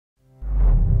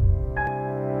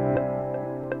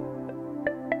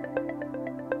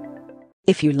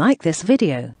If you like this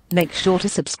video, make sure to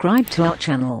subscribe to our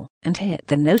channel and hit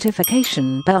the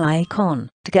notification bell icon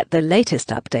to get the latest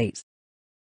updates.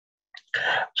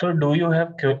 So do you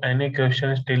have any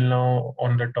questions till now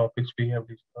on the topics we have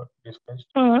discussed?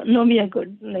 No, we are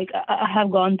good. Like I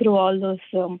have gone through all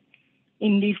those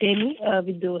in detail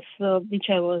with those which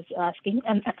I was asking,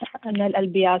 and I'll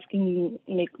be asking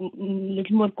like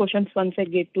little more questions once I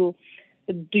get to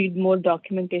read more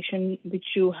documentation which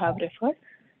you have referred.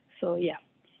 So yeah.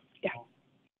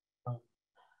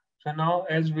 So now,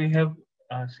 as we have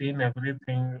seen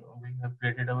everything, we have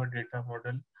created our data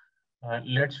model.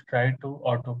 Let's try to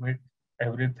automate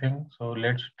everything. So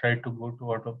let's try to go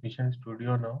to Automation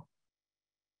Studio now.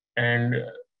 And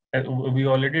we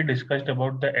already discussed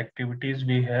about the activities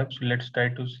we have. So let's try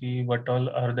to see what all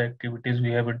are the activities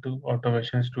we have into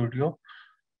Automation Studio.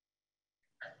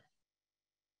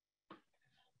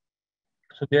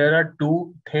 So there are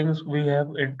two things we have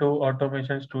into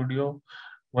Automation Studio.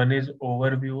 One is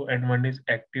overview and one is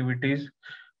activities.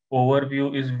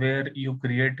 Overview is where you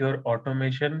create your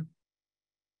automation,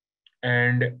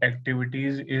 and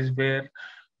activities is where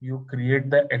you create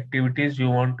the activities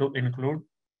you want to include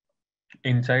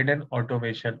inside an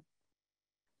automation.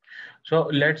 So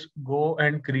let's go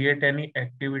and create any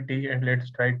activity and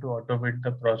let's try to automate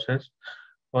the process.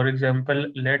 For example,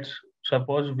 let's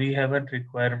suppose we have a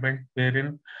requirement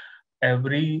wherein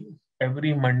every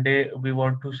every Monday we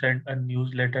want to send a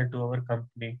newsletter to our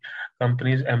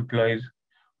company's employees,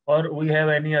 or we have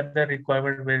any other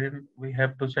requirement wherein we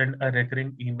have to send a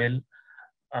recurring email.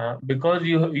 Because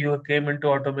you came into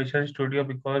Automation Studio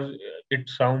because it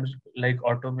sounds like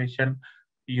automation,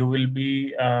 you will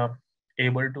be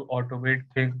able to automate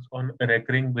things on a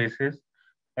recurring basis,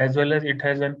 as well as it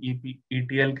has an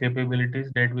ETL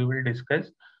capabilities that we will discuss.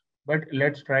 But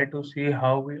let's try to see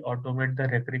how we automate the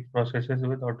recurring processes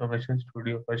with Automation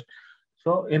Studio first.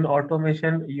 So in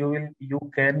automation, you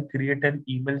can create an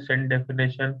email send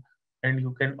definition, and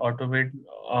you can automate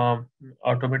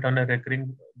on a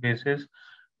recurring basis.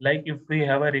 Like if we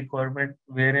have a requirement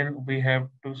wherein we have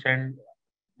to send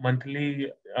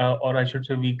monthly or I should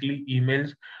say weekly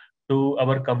emails to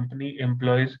our company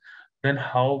employees, then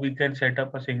how we can set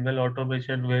up a single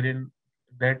automation wherein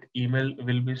that email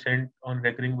will be sent on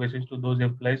recurring basis to those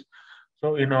employees.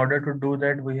 So in order to do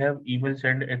that, we have email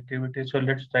send activity. So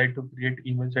let's try to create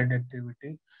email send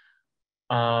activity.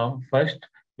 First,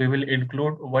 we will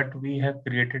include what we have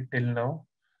created till now.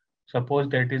 Suppose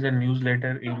that is a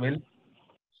newsletter email.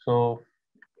 So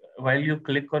while you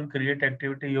click on create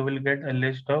activity, you will get a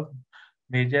list of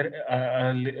major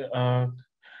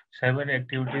 7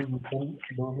 activities you can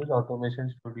do with Automation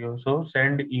Studio. So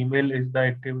send email is the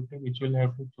activity which you'll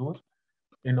have to choose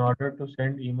in order to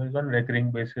send emails on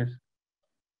recurring basis.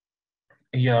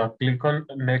 Yeah, click on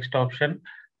next option.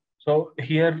 So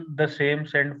here the same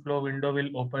send flow window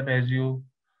will open as you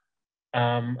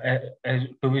as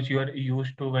to which you are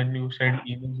used to when you send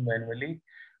emails manually.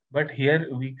 But here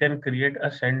we can create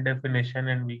a send definition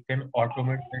and we can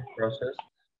automate that process.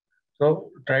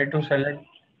 So try to select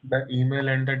the email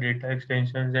and the data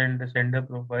extensions and the sender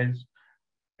profiles,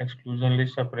 exclusion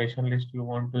list, separation list you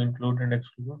want to include and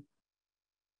exclude.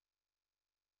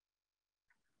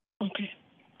 Okay.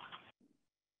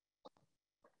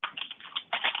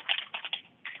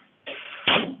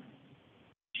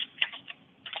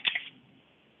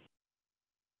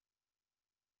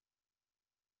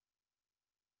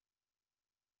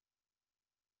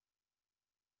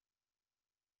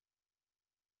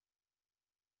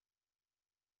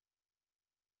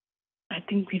 I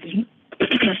think we didn't.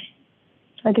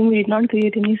 I think we did not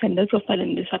create any sender profile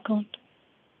in this account.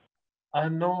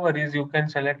 No worries, you can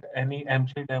select any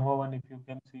MC demo one if you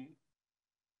can see.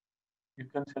 You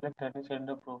can select any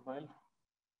sender profile.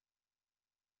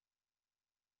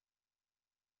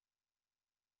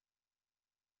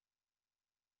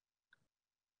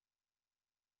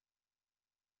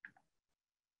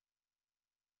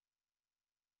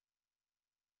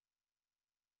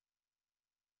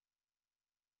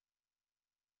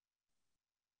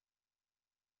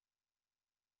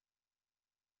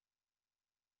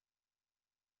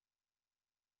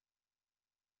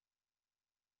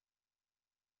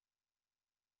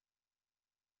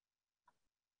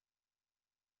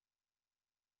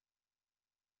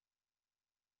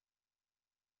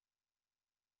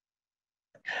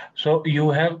 So you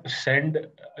have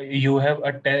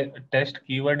a test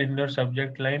keyword in your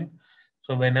subject line.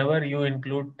 So whenever you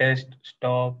include test,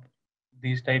 stop,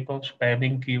 these type of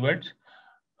spamming keywords,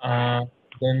 uh,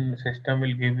 then system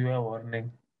will give you a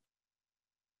warning.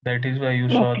 That is why you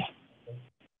saw. Okay.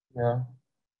 Yeah.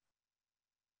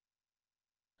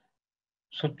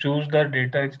 So choose the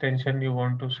data extension you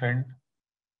want to send.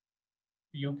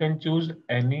 You can choose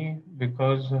any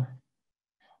because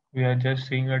we are just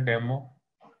seeing a demo.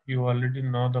 You already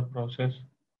know the process.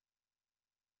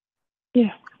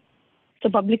 Yeah. So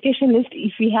publication list,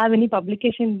 if we have any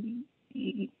publication,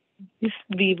 if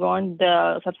we want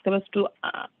the subscribers to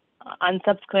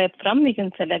unsubscribe from, we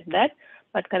can select that.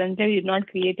 But currently we did not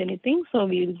create anything, so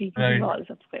we will be keeping Right, all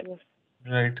subscribers.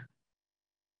 right.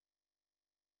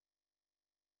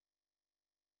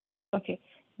 Okay.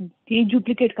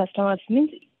 Duplicate customers means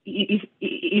if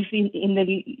in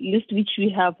the list which we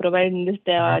have provided in this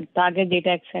target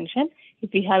data extension, if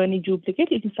we have any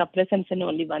duplicate, it will suppress and send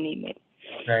only one email.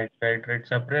 Right, right, right.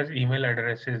 Suppress email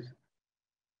addresses.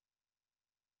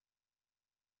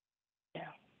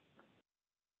 Yeah.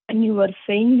 And you were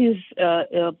saying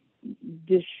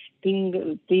this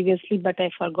thing previously, but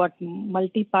I forgot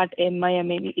multi-part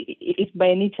MIM. If by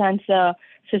any chance the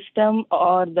system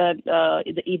or the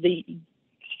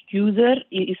user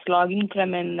is logging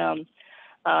from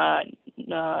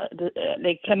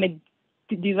like from a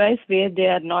device where they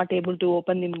are not able to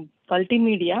open the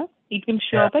multimedia, it will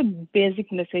show Yeah, up a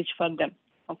basic message for them.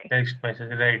 Okay. text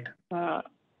message, right. Uh,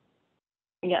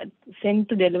 yeah, send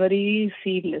to delivery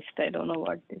seed list. I don't know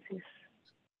what this is.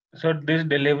 So this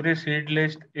delivery seed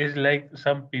list is like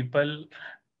some people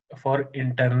for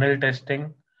internal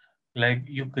testing. Like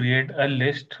you create a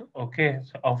list, okay,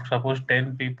 of suppose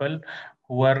 10 people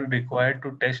who are required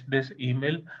to test this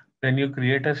email. Then you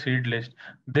create a seed list.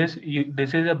 This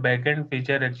is a backend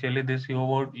feature actually. This you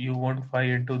won't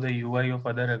find into the UI of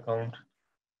other accounts.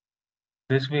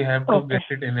 This we have to Okay. get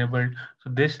it enabled. So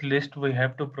this list we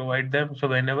have to provide them. So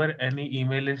whenever any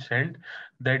email is sent,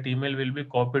 that email will be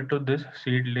copied to this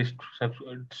seed list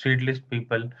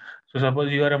people. So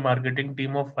suppose you are a marketing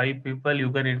team of 5 people,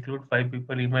 you can include 5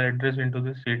 people email address into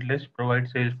the seed list, provide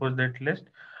Salesforce that list,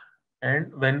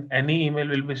 and when any email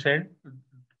will be sent,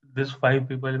 this 5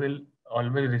 people will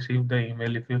always receive the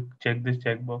email if you check this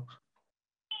checkbox.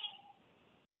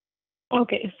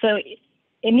 Okay. So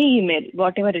any email,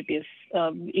 whatever it is,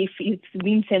 if it's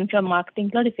been sent from Marketing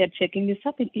Cloud, if you're checking this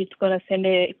up, it's gonna send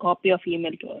a copy of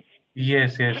email to us.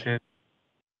 Yes, yes, yes.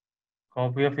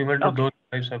 Copy of email to Okay. those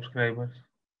 5 subscribers.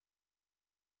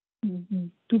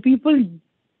 Do people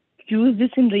use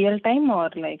this in real time or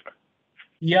like?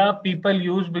 Yeah, people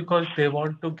use because they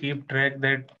want to keep track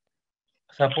that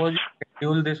suppose you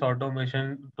schedule this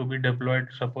automation to be deployed,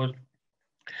 suppose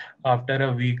after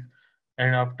a week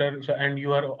and and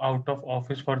you are out of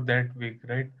office for that week,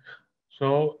 right?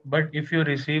 So, but if you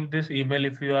receive this email,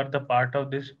 if you are the part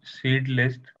of this seed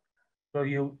list, so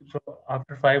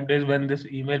after 5 days when this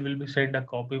email will be sent, a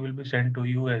copy will be sent to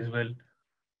you as well.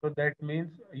 So that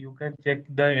means you can check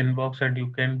the inbox and you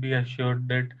can be assured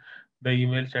that the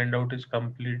email send out is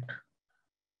complete.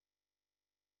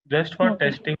 Just for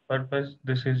Okay. testing purpose,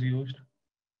 this is used.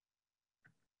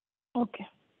 Okay.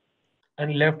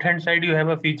 And left hand side, you have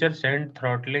a feature send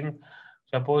throttling.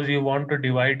 Suppose you want to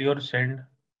divide your send.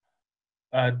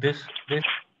 This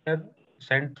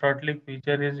send throttling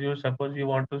feature is you suppose you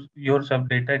want to your sub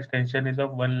data extension is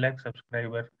of 1 lakh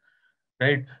subscriber,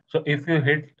 right? So if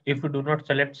you do not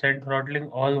select send throttling,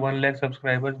 all 1 lakh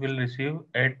subscribers will receive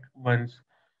at once.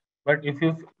 But if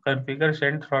you configure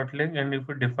send throttling and if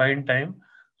you define time,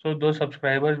 so those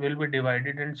subscribers will be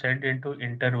divided and sent into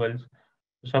intervals.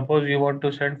 Suppose you want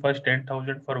to send first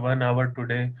 10,000 for 1 hour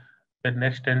today, the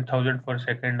next 10,000 for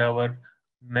second hour,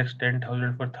 next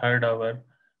 10,000 for third hour.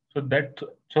 So that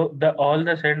so the all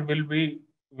the send will be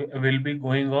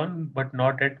going on, but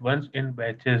not at once in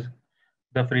batches.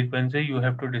 The frequency you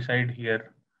have to decide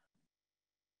here.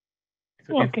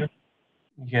 So if Okay. you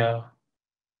yeah,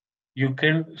 you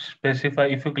can specify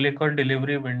if you click on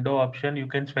delivery window option, you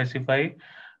can specify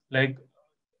like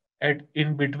at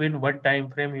in between what time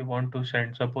frame you want to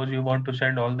send. Suppose you want to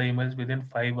send all the emails within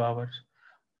 5 hours.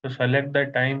 So select the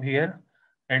time here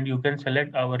and you can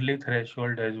select hourly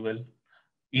threshold as well.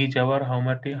 Each hour, how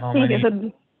Okay. many? So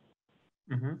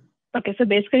Mhm. okay. So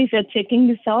basically, if you're checking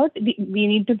this out, we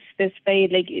need to specify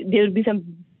like there will be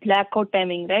some blackout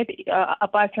timing, right?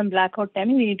 Apart from blackout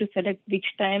timing, we need to select which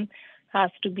time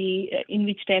has to be in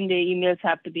which time the emails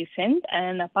have to be sent.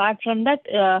 And apart from that,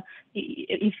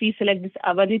 if we select this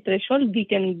hourly threshold, we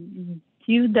can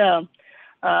give the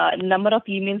number of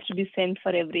emails to be sent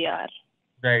for every hour.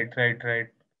 Right, right, right.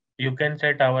 You can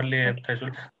set hourly Okay.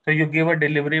 threshold. So you give a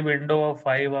delivery window of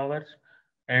 5 hours,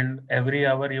 and every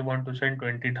hour you want to send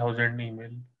 20,000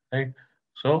 email, right?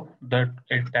 So the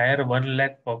entire 1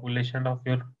 lakh population of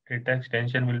your data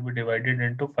extension will be divided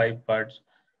into 5 parts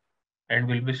and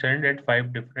will be sent at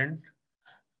 5 different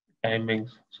timings.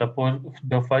 Suppose if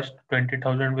the first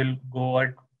 20,000 will go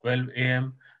at 12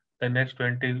 a.m., the next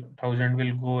 20,000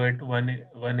 will go at 1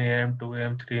 a.m., 2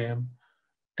 a.m., 3 a.m.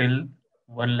 till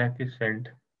 1 lakh is sent.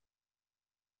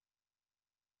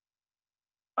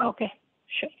 Okay,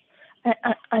 sure.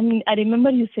 I remember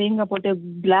you saying about a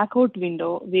blackout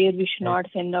window where we should Right.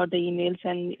 not send out the emails,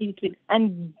 and it will.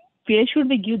 And where should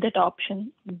we give that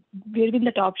option? Where will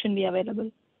that option be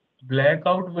available?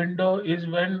 Blackout window is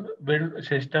when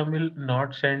system will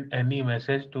not send any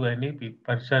message to any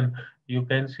person. You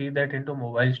can see that into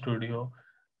Mobile Studio.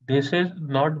 This is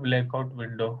not blackout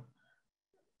window.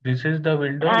 This is the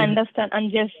window I in. understand.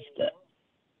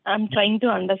 I'm trying to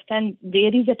understand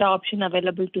where is that option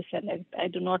available to select. I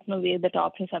do not know where that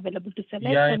option is available to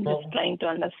select. Yeah, I I'm just know. trying to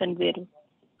understand where.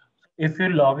 If you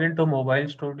log into Mobile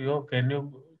Studio, can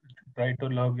you try to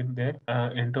log in there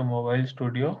into Mobile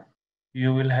Studio?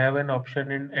 You will have an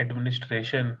option in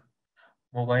administration,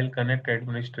 Mobile Connect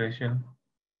administration.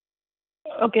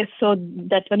 Okay, so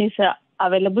that one is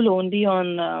available only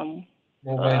on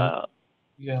Mobile, uh,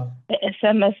 yeah,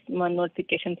 SMS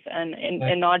notifications right,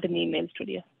 and not in email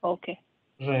studio. Okay.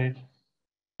 right.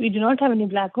 We do not have any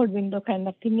blackout window kind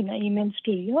of thing in our email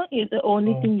studio. The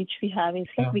only Oh, thing which we have is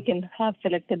like yeah, we can have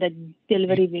selected the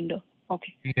delivery window.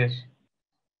 Okay. yes.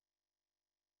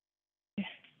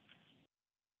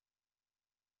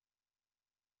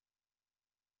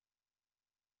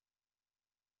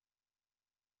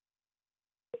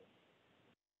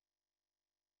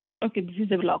 Okay, this is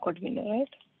the blackout window, right?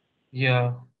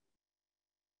 Yeah.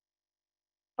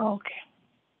 Okay.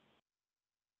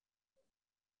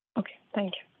 Okay,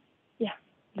 thank you. Yeah,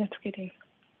 that's getting.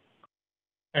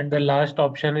 And the last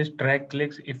option is track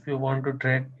clicks. If you want to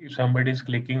track if somebody is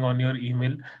clicking on your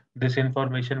email, this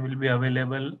information will be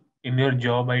available in your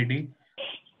job ID.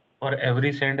 For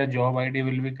every send, a job ID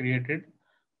will be created.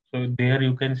 So there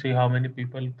you can see how many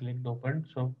people clicked open.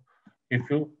 So if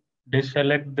you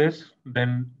deselect this,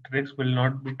 then tricks will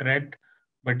not be tracked.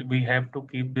 But we have to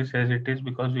keep this as it is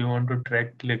because we want to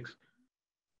track clicks.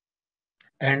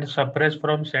 And suppress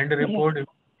from send Yeah. report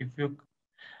if you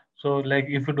so like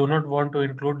if you do not want to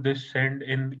include this send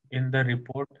in the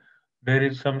report, there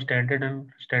is some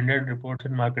standard reports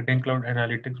in Marketing Cloud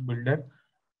Analytics Builder.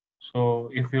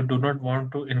 So if you do not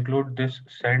want to include this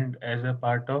send as a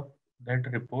part of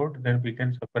that report, then we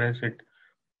can suppress it.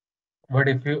 But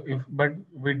if you if but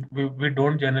we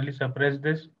don't generally suppress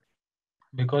this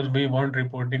because we want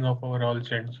reporting of our all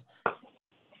sends.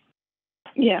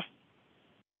 Yeah.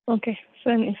 Okay. So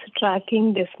it's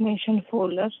tracking destination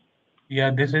folder. Yeah,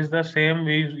 this is the same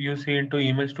we you see into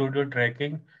Email Studio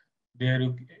tracking. There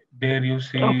you there you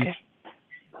see Okay.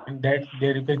 in that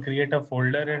there you can create a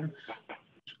folder and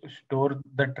store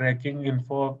the tracking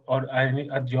info or any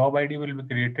a job ID will be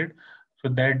created. So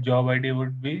that job ID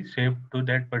would be saved to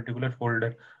that particular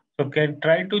folder. So can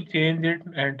try to change it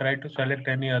and try to select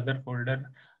any other folder.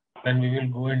 Then we will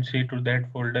go and see to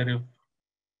that folder if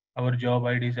our job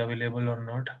ID is available or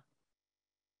not.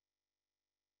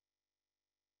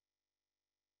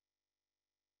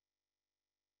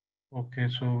 Okay,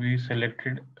 so we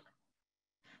selected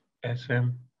SM.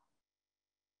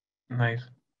 Nice.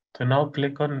 So now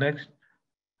click on next.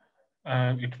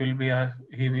 It will be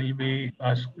he will be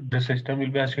asked the system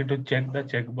will be asking to check the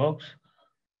checkbox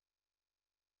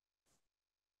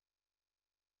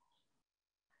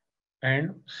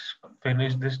and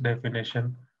finish this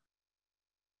definition.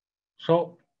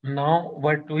 So now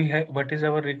what is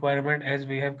our requirement as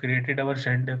we have created our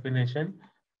send definition?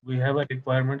 We have a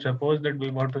requirement. Suppose that we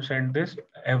want to send this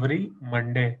every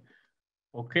Monday.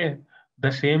 Okay.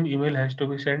 The same email has to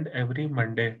be sent every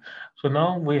Monday. So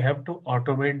now we have to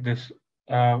automate this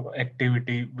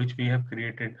activity which we have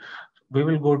created. We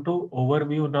will go to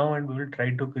overview now and we will try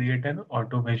to create an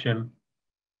automation.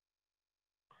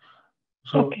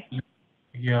 So Okay.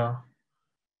 yeah,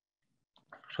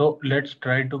 so let's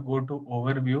try to go to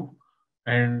overview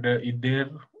and there,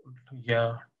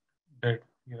 yeah, that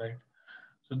you're right.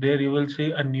 So there you will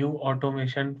see a new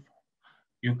automation.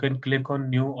 You can click on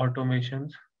new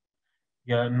automations.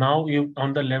 Yeah, now you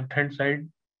on the left hand side,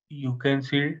 you can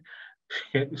see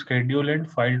schedule and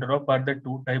file drop are the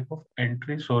two type of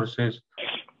entry sources.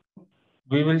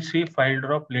 We will see file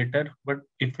drop later, but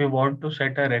if you want to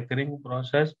set a recurring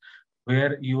process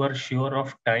where you are sure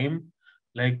of time,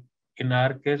 like in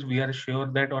our case, we are sure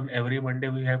that on every Monday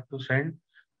we have to send.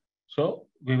 So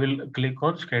we will click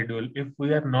on schedule. If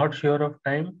we are not sure of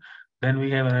time, then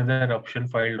we have another option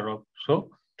file drop.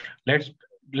 So let's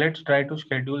let's try to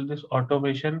schedule this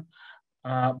automation.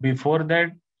 Before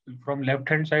that, from left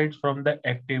hand side, from the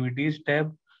activities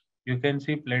tab, you can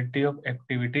see plenty of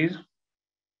activities.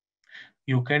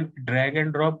 You can drag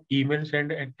and drop email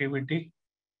send activity.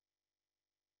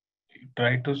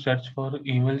 Try to search for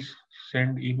emails,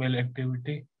 send email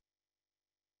activity.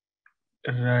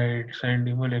 Right, send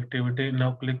email activity.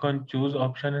 Now click on choose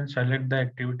option and select the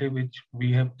activity which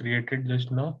we have created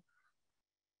just now.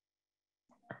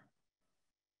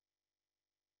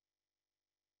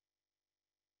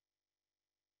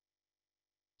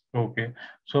 Okay,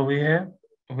 so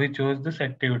we chose this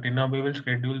activity. Now we will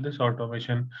schedule this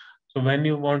automation. So when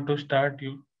you want to start,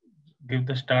 you give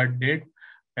the start date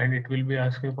and it will be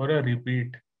asking for a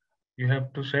repeat. You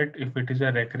have to set if it is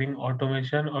a recurring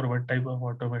automation or what type of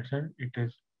automation it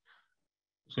is.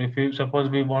 So if you suppose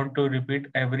we want to repeat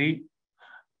every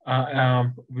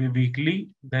weekly,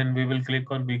 then we will click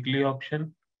on weekly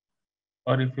option.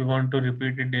 Or if you want to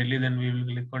repeat it daily, then we will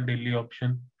click on daily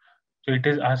option. So it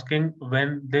is asking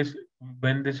when this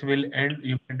will end.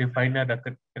 You can define a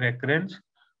recurrence,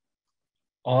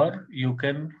 or you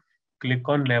can click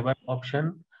on never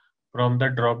option from the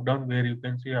drop down where you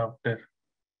can see after.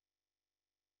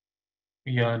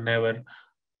 Yeah, never.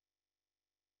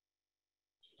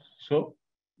 So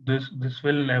this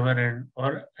will never end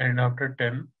or end after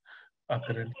 10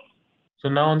 occurrence. So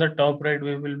now on the top right,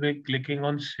 we will be clicking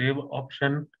on save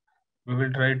option. We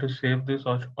will try to save this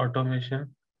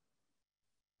automation.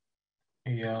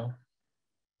 Yeah.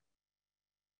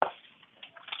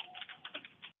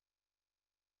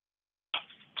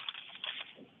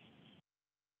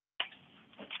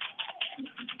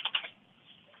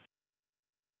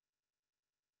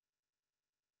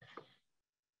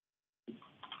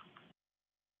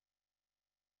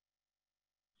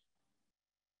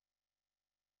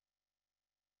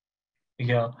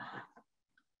 Yeah.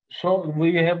 So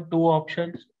we have two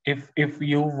options. If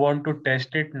you want to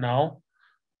test it now,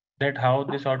 that how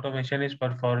this automation is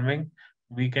performing,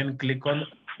 we can click on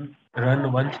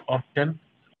run once option.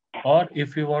 Or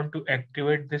if you want to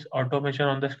activate this automation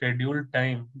on the scheduled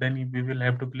time, then we will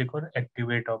have to click on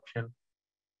activate option.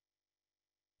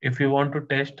 If you want to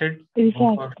test it, go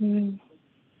for Exactly.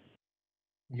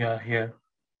 yeah here.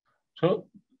 So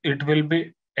it will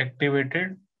be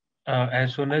activated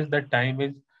as soon as the time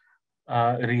is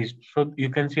reached. So you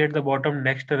can see at the bottom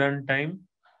next run time,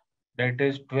 that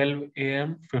is 12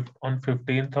 a.m. On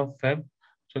 15th of Feb.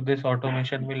 So this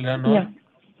automation will run Yeah. on.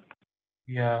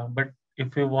 Yeah, but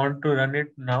if you want to run it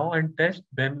now and test,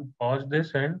 then pause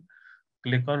this and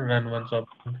click on run once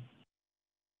option.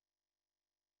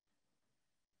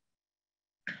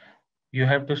 You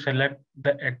have to select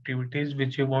the activities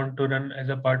which you want to run as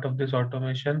a part of this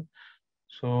automation.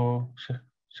 So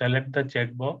select the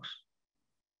checkbox.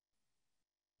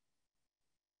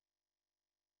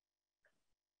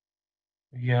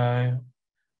 Yeah,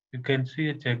 you can see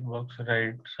a checkbox,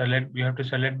 right? Select, you have to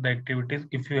select the activities.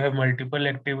 If you have multiple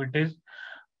activities,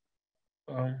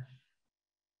 um,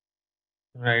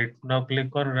 right, now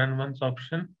click on run once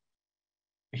option.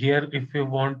 Here, if you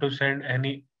want to send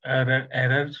any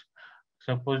errors,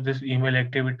 suppose this email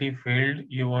activity failed,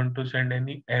 you want to send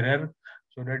any error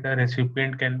so that a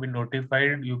recipient can be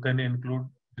notified, you can include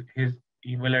his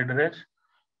email address.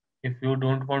 If you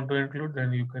don't want to include,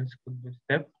 then you can skip this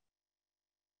step.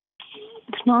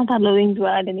 It's not allowing to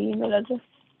add any email address.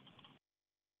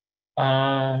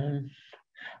 Um,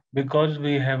 because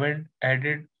we haven't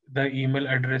added the email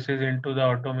addresses into the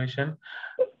automation,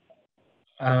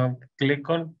 click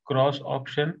on cross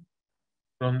option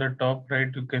from the top right.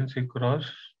 You can see cross.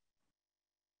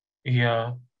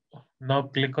 Yeah. Now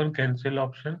click on cancel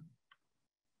option.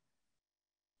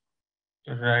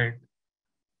 Right.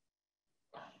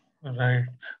 Right.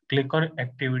 Click on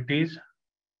activities.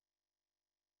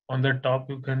 On the top,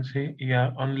 you can see,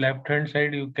 yeah, on left hand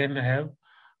side, you can have,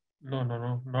 no,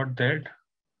 not that.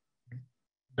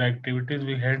 The activities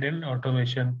we had in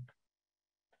automation.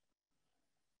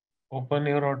 Open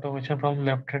your automation from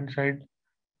left hand side.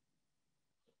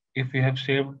 If you have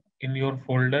saved in your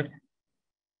folder,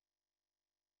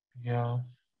 yeah.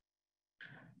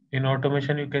 In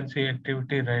automation, you can see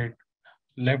activity, right.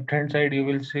 Left hand side, you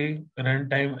will see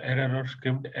runtime error or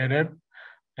script error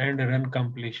and run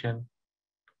completion.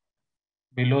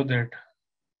 Below that,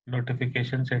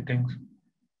 notification settings.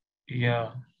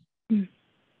 Yeah, Mm.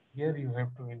 here you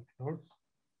have to include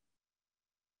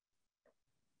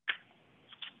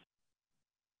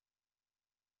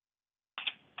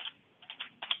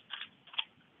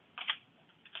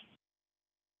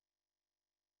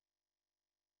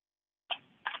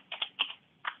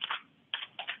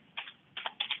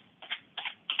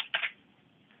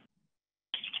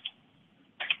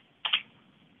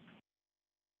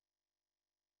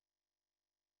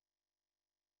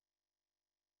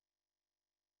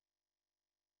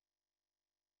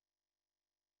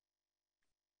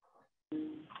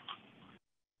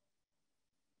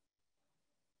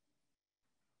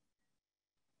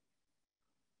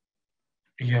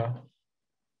Yeah.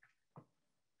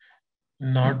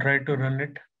 Now try to run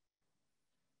it.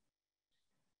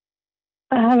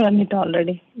 I have run it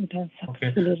already. It has Okay.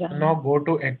 successfully So run. now go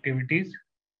to activities.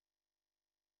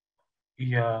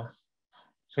 Yeah.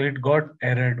 So it got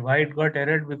errored. Why it got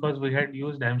errored? Because we had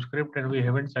used script and we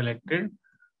haven't selected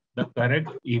the correct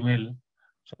email.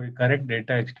 Sorry, correct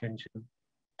data extension.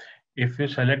 If you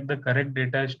select the correct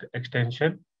data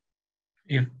extension,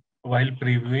 if while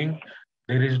previewing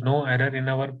there is no error in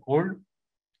our code,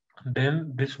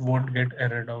 then this won't get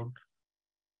errored out.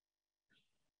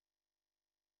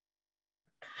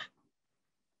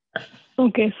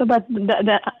 Okay, so but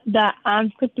the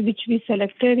answer which we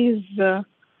selected is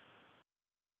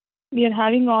we are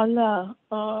having all the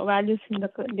values in the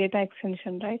data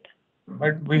extension, right?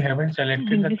 But we haven't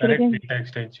selected the correct data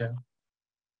extension.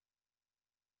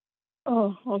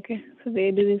 Oh, okay. So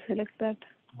where do we select that?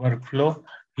 Workflow.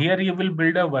 Here you will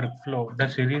build a workflow, the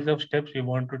series of steps you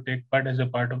want to take part as a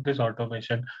part of this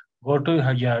automation. Go to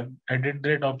edit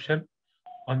that option.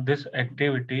 On this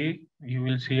activity, you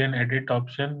will see an edit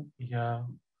option. Yeah,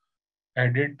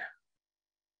 edit.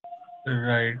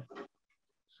 Right.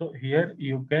 So here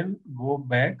you can go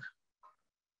back,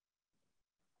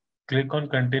 click on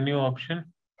continue option.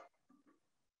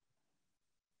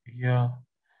 Yeah.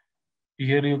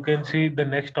 Here you can see the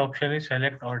next option is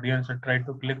select audience. So try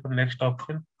to click on next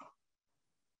option.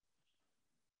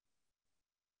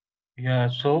 Yeah.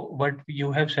 So what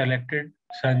you have selected,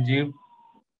 Sanjeev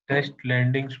test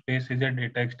landing space is a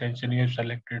data extension you have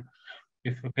selected.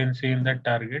 If you can see in the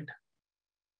target.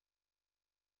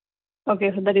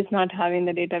 Okay, so that is not having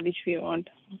the data which we want.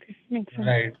 Okay, makes sense.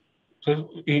 Right. So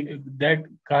that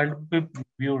can't be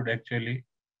viewed actually.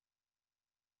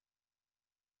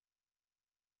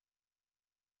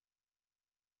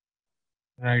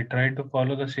 Right. Try to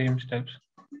follow the same steps.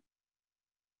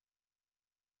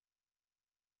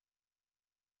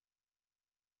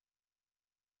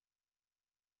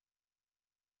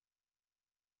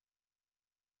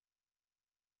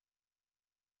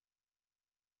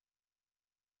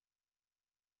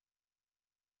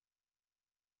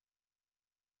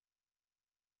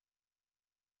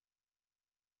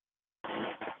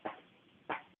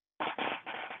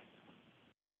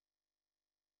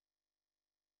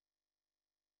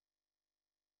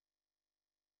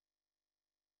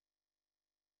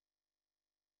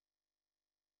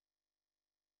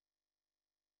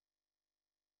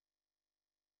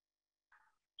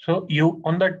 So you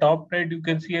on the top right, you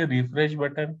can see a refresh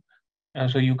button.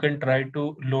 So you can try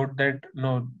to load that.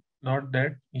 No, not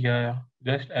that. Yeah,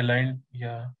 just align.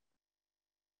 Yeah.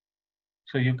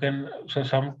 So you can. So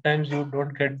sometimes you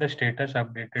don't get the status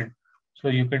updated. So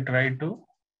you can try to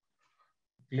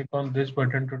click on this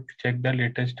button to check the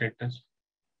latest status.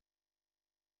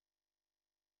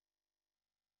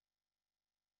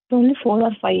 Only 4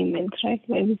 or 5 emails, right?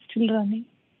 Why is it still running?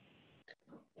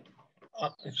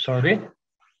 Sorry.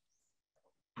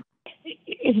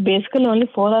 It's basically only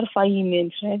 4 or 5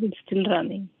 emails, right? It's still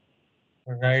running.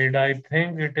 Right. I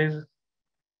think it is.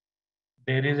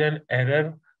 There is an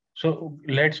error. So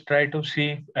let's try to see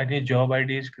if any job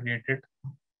ID is created.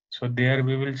 So there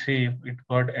we will see if it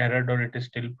got errored or it is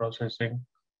still processing.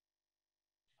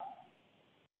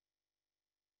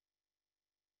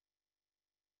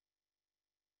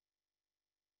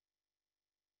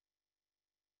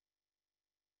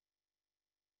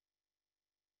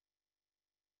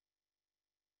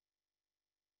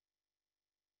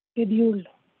 Scheduled.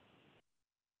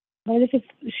 Why does it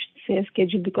say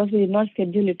schedule? Because we did not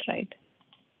schedule it right.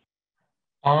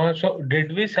 So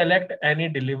did we select any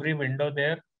delivery window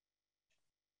there?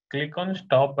 Click on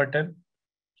stop button.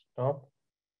 Stop.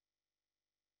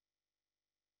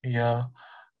 Yeah.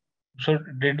 So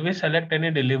did we select any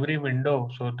delivery window?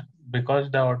 So because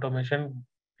the automation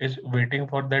is waiting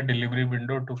for that delivery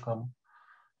window to come.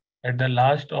 At the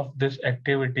last of this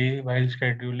activity, while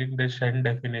scheduling the send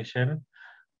definition,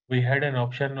 we had an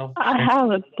option of I set.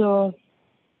 have it.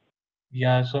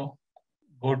 Yeah, so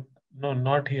go, no,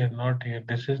 not here, not here.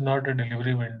 This is not a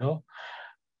delivery window.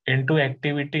 Into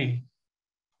activity,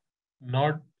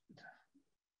 not,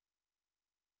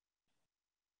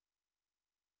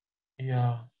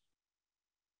 yeah.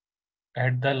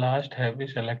 At the last, have we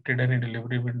selected any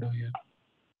delivery window here?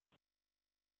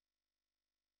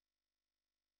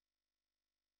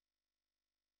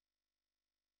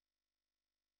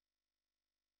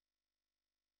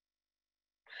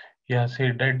 Yeah,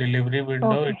 see that delivery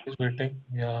window, it Okay. is waiting.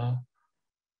 Yeah.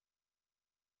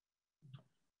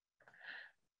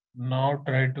 Now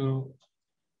try to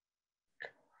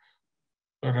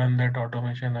run that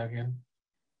automation again.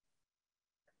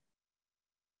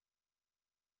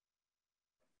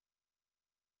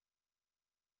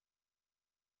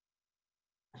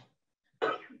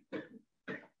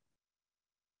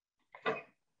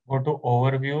 Go to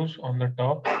overviews on the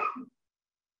top.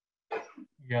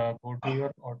 Yeah, go to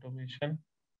your automation.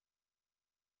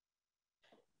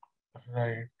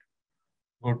 Right.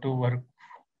 Go to work.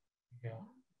 Yeah.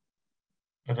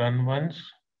 Run once.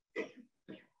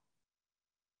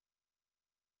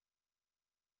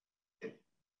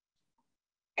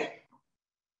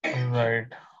 Right.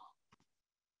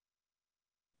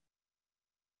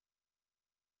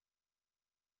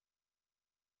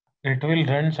 It will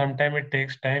run sometime. It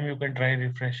takes time. You can try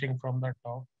refreshing from the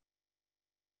top.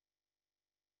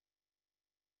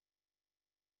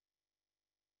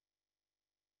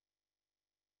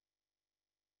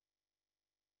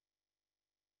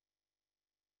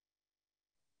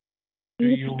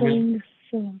 You will. Doing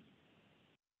this,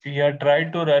 Yeah, try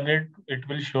to run it. It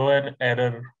will show an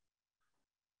error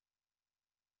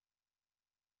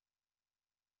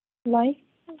why?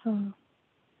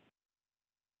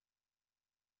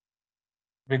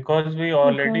 because we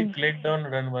already Because clicked on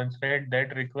run once, right?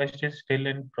 That request is still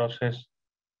in process.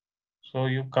 So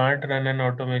you can't run an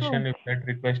automation if that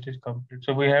request is complete.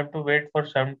 So we have to wait for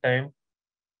some time.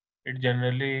 It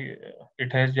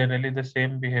has generally the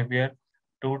same behavior.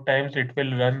 Two times it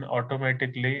will run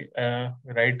automatically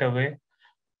right away,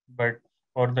 but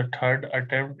for the third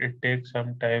attempt it takes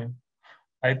some time.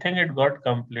 I think it got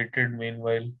completed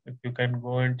meanwhile. If you can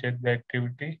go and check the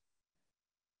activity.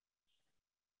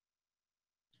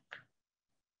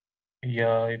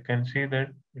 Yeah, you can see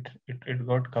that it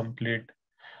got complete.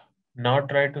 Now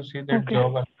try to see that okay.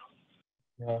 job.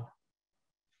 Yeah.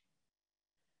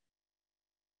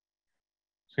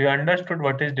 So you understood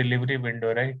what is delivery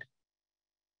window, right?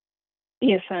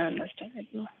 Yes, I understand it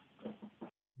now.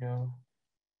 Yeah.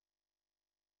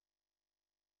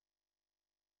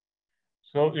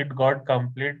 So it got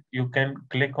complete. You can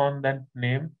click on that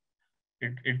name.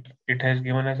 It has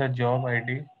given us a job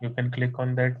ID. You can click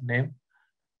on that name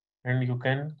and you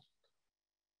can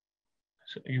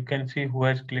see who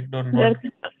has clicked or not.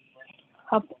 There,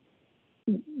 up-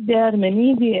 there are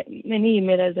many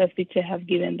email addresses which I have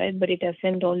given, right? But it has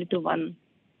sent only to one.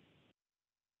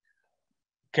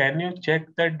 Can you check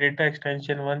that data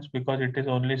extension once because it is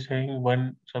only saying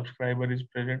one subscriber is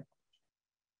present?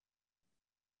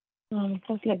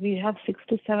 Because like we have 6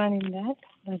 to 7 in that.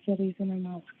 That's the reason I'm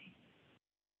asking.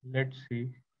 Let's see.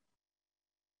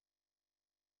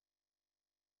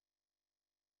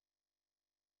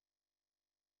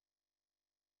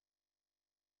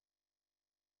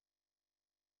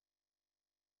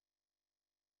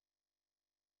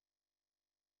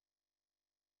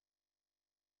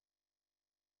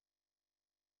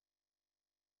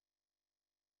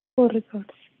 Four records.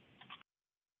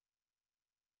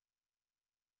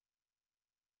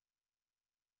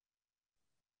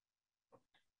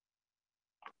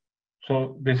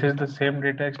 So this is the same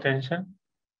data extension?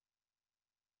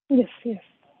 Yes, yes.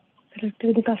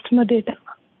 Selected the customer data.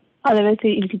 Otherwise,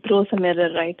 it will throw some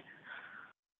error, right?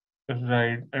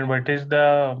 Right. And what is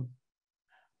the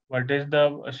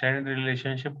send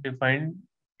relationship defined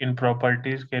in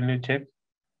properties? Can you check?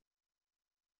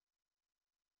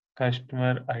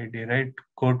 Customer ID, right?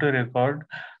 Go to record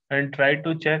and try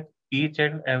to check each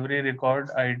and every record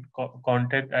ID,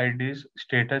 contact IDs,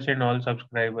 status in all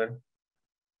subscriber.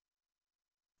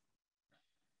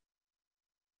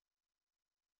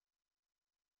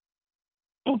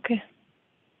 Okay.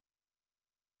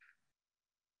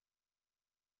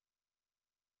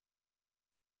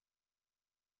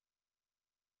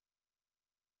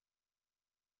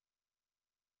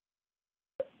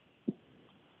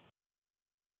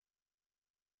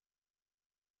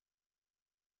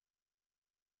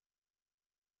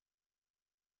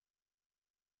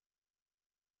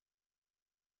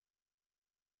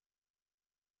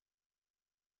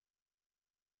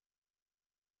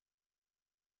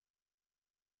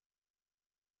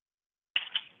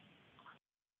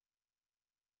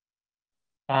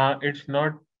 It's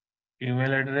not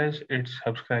email address, it's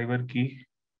subscriber key.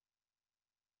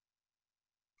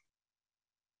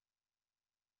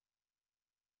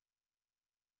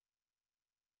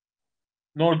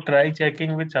 No, try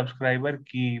checking with subscriber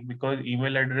key because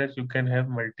email address you can have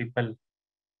multiple.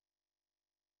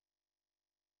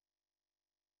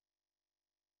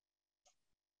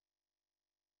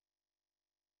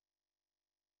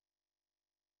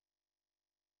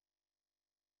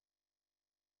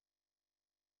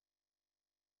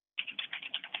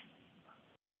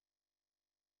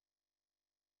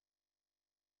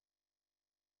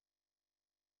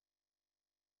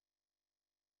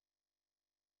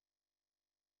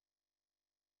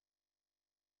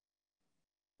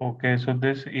 Okay, so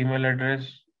this email address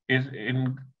is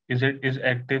in is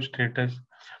active status.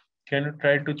 Can you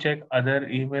try to check other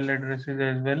email addresses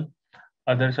as well,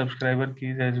 other subscriber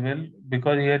keys as well?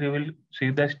 Because here you will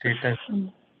see the status.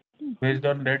 Based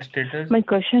on that status. My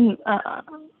question, I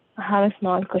have a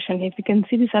small question. If you can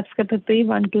see the subscriber pay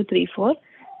 1, 2, 3, 4,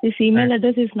 this email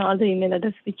address is not the email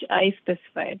address which I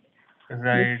specified.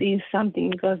 Right. This is something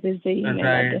because this is the email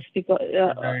Right. address.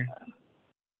 Because Right.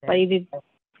 why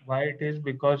Why it is?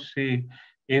 Because see,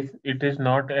 if it is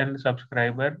not an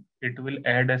subscriber, it will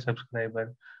add a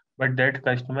subscriber. But that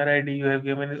customer ID you have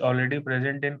given is already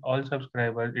present in all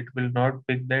subscribers. It will not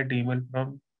pick that email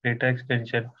from data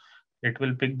extension. It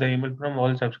will pick the email from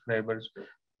all subscribers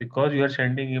because you are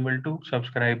sending email to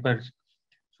subscribers.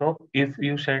 So if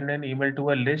you send an email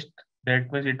to a list,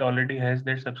 that means it already has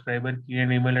that subscriber key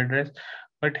and email address.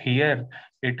 But here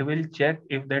it will check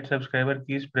if that subscriber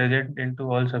key is present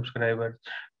into all subscribers.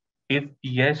 If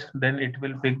yes, then it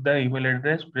will pick the email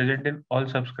address present in all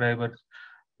subscribers.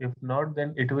 If not,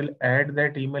 then it will add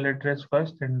that email address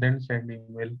first and then send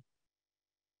email.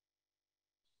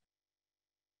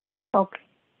 Okay.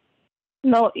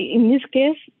 Now, in this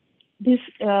case, this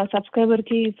subscriber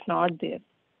key is not there.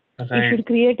 Right. You should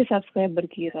create a subscriber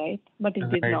key, right? But it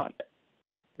did Right. not.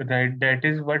 Right. That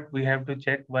is what we have to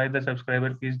check why the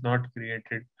subscriber key is not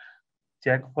created.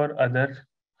 Check for others.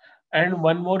 And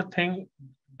one more thing,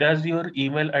 does your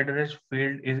email address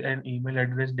field is an email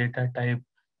address data type?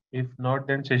 If not,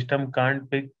 then system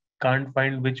can't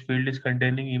find which field is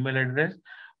containing email address,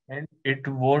 and it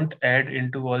won't add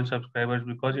into all subscribers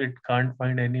because it can't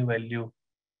find any value.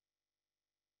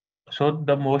 So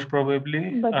the most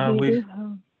probably But we do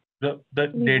have. the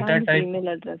We data have this type email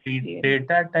address the here.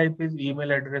 data type is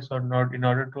email address or not in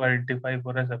order to identify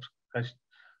for a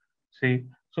see.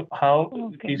 So how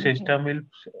Okay. the system will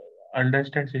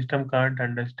understand? System can't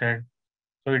understand.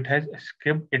 So it has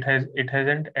skipped. It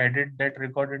hasn't added that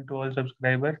record into all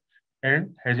subscribers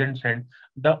and hasn't sent.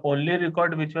 The only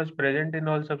record which was present in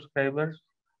all subscribers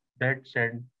that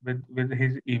sent with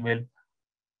his email.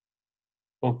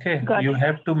 Okay, Got you it.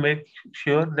 have to make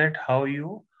sure that how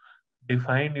you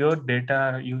define your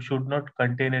data. You should not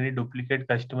contain any duplicate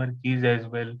customer keys as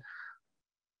well.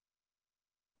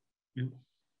 You-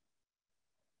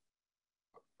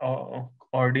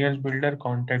 Audience builder,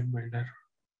 contact builder.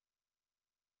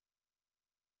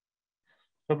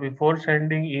 So before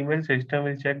sending email, system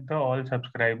will check the all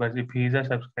subscribers if he is a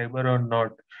subscriber or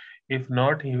not. If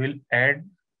not, he will add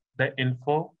the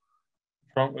info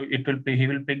from it will be he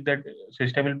will pick that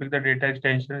system will pick the data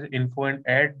extensions info and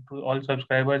add to all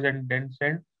subscribers and then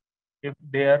send. If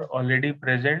they are already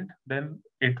present, then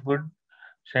it would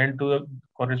send to a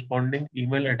corresponding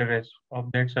email address of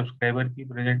that subscriber key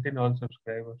present in all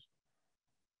subscribers.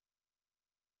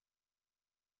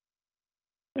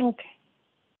 Okay.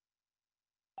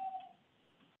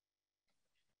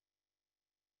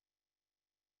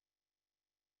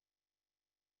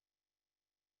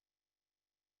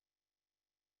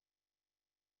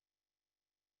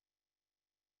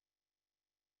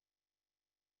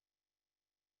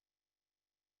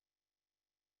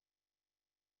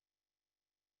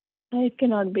 It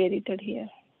cannot be edited here.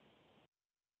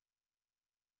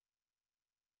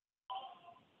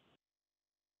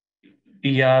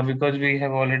 Yeah, because we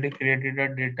have already created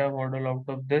a data model out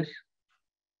of this.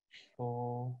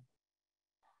 So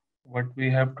what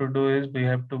we have to do is we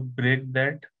have to break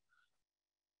that,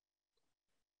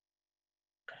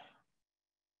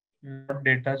 not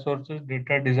data sources,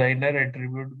 data designer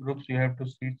attribute groups. You have to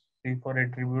see for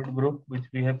attribute group which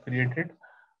we have created.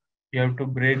 You have to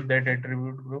break that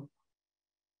attribute group.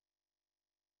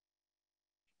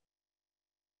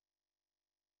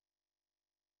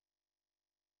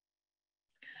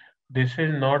 This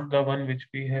is not the one which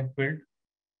we have built.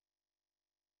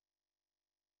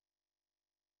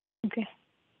 Okay.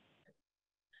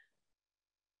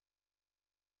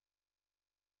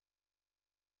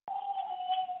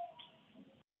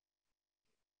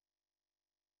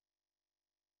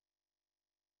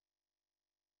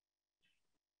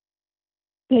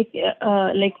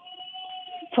 Like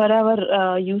for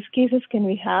our use cases, can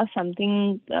we have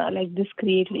something like this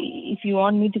creately? If you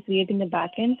want me to create in the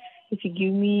backend, if you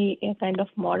give me a kind of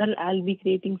model, I'll be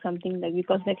creating something like,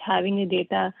 because like having a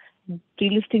data,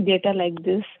 realistic data like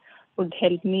this would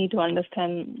help me to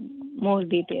understand more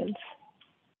details.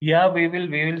 Yeah, we will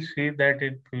see that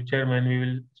in future when we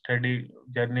will study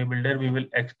journey builder, we will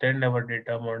extend our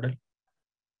data model.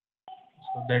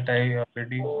 So that I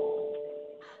already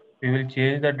we will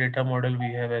change the data model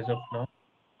we have as of now.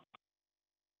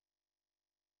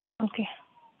 Okay.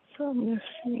 So I'm just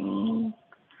seeing,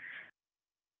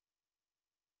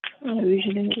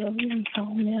 visually development,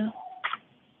 yeah.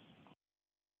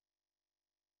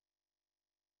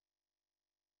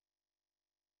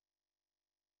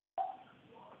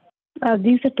 Are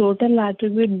these the total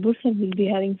attribute books or will be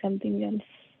having something else?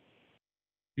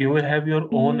 You will have your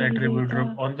own View attribute group.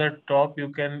 data. On the top, you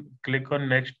can click on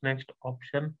next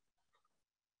option.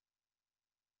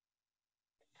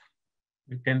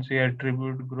 You can see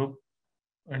attribute group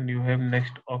and you have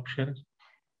next options.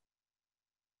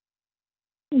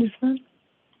 This one?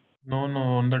 No, no,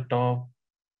 on the top.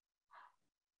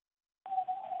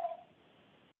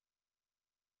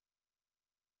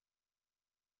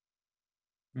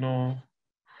 No,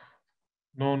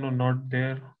 no, no, not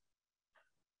there.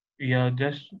 Yeah,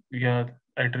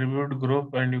 attribute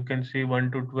group and you can see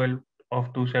 1 to 12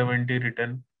 of 270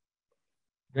 written.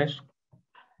 Just,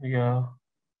 yeah.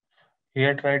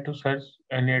 Here, try to search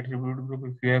any attribute group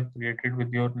if you have created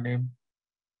with your name.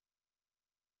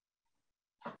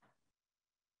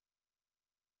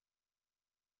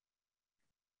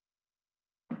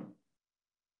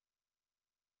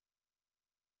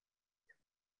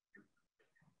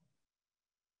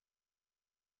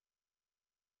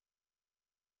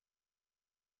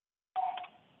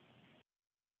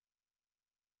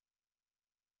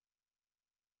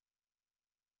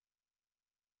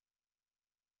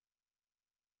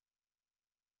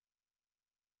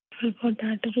 For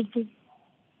that attribute.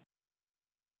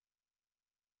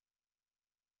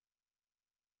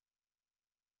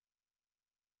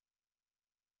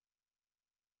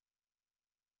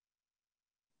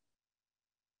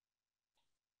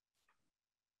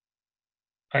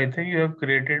 I think you have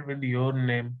created with your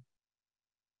name.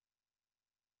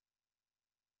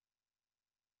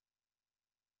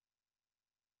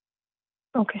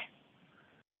 Okay.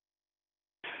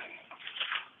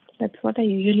 That's what I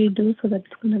usually do, so that's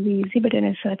gonna be easy. But when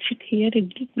I search it here,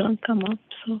 it did not come up.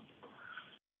 So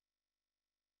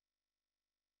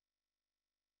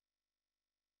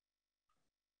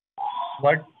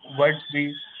What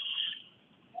we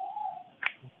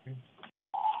okay.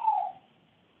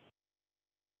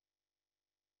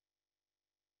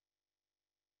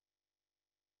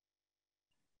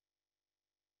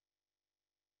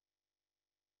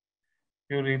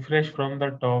 You refresh from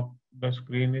the top. The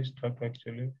screen is stuck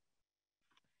actually.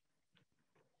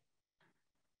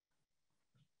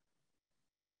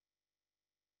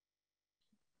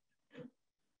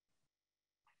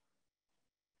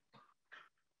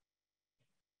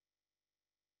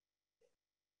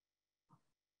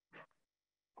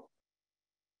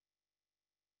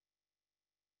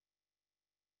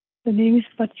 the name is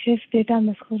purchase data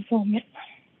underscore format.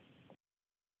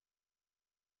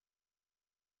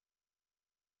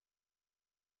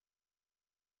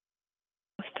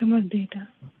 Customer data.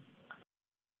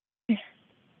 Okay.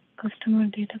 Customer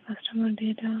data. Customer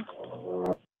data.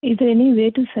 Is there any way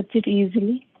to search it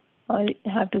easily, or I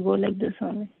have to go like this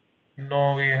only?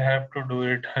 No, we have to do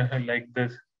it like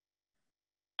this.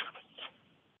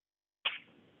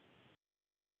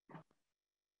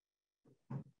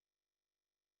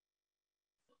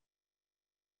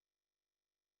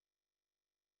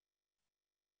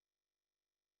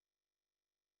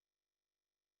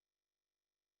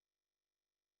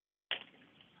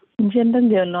 In general,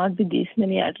 there will not be these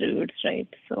many attributes, right?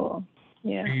 So,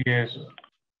 yeah. Yes.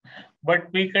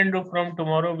 But we can do from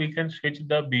tomorrow, we can switch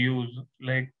the views.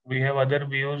 Like we have other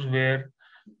views where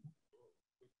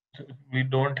we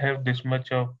don't have this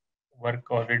much of work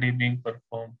already being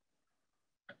performed.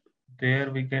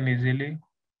 There we can easily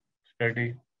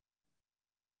study.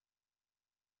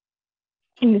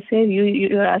 In the same,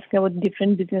 you're asking about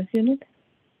different business unit?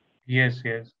 Yes,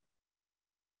 yes.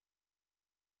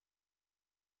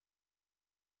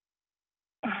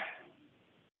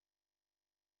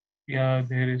 Yeah,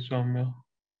 there is Soumya.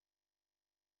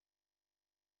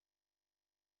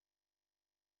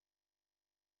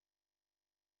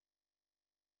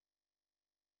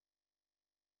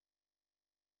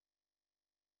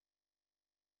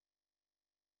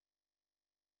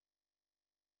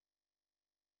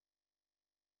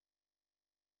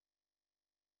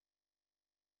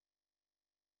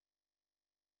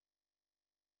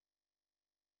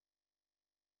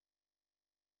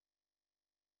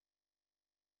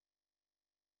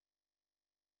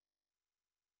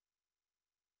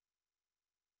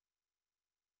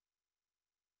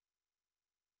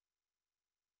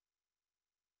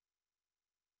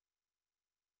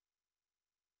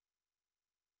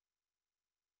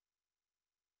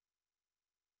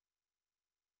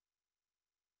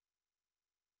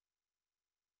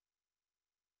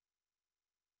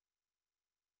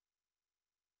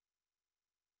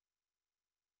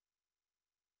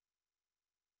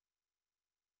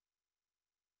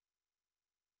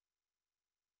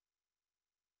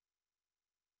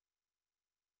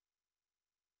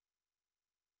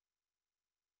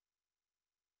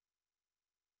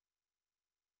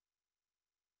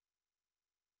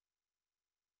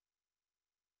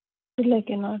 Still I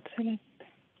cannot select.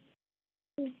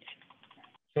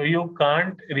 So you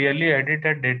can't really edit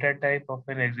a data type of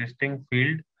an existing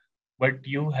field. What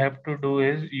you have to do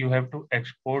is you have to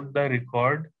export the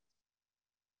record.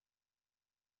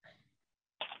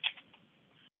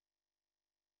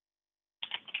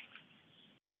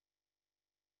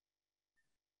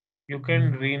 You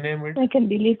can rename it, I can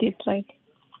delete it, right?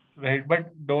 right?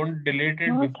 But don't delete it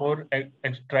Not. before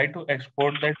try to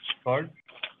export that record,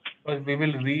 because we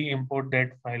will re-import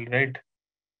that file, right?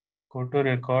 Go to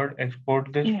record,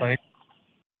 export this Yeah. file,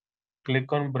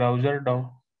 click on browser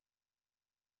down.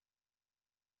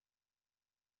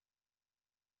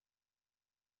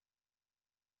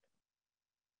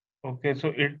 Okay,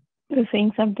 so You're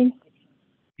saying something?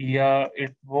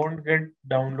 it won't get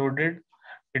downloaded.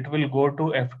 It will go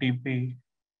to FTP.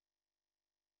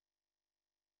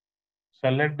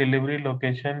 Select delivery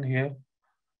location here.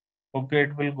 Okay,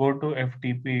 it will go to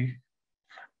FTP.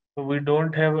 So we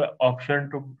don't have an option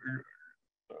to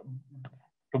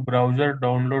browser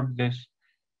download this.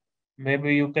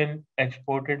 Maybe you can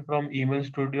export it from Email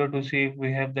Studio to see if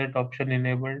we have that option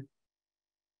enabled.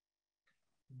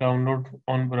 Download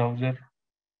on browser.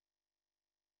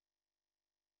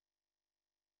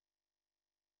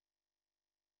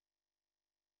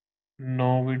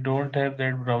 No, we don't have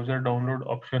that browser download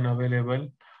option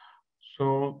available.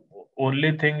 So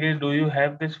only thing is, do you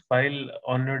have this file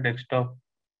on your desktop?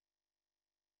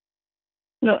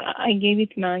 No, I gave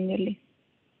it manually.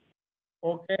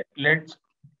 Okay, let's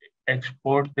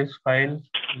export this file.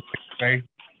 Right,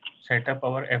 set up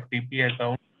our FTP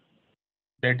account.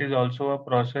 That is also a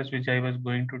process which I was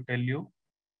going to tell you.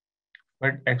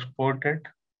 But export it.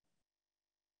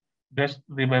 Just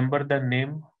remember the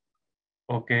name.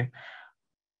 Okay.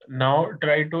 Now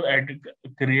try to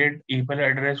create email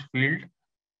address field.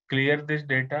 Clear this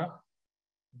data.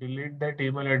 Delete that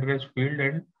email address field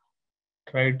and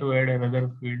try to add another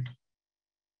field.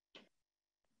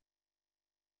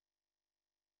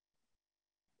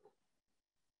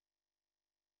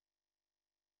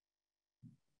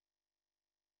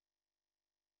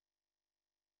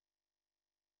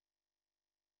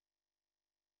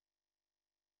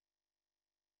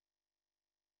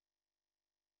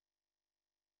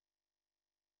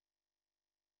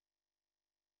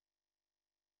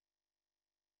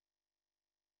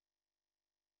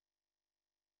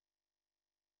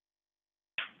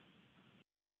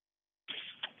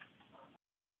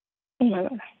 Oh my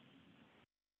god.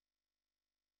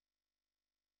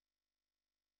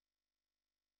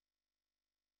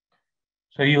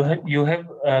 So you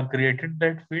have created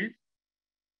that field.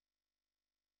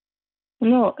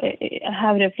 No, I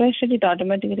have refreshed it,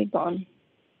 automatically gone.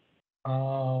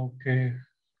 Okay.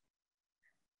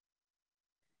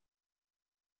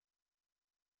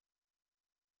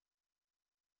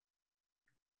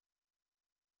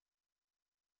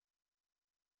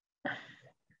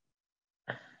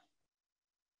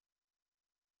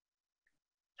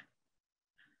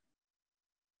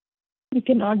 You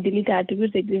cannot delete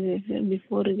attributes existing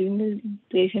before reviewing the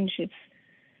relationships.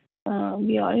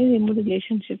 We already removed the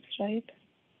relationships, right?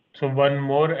 So one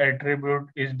more attribute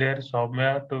is there,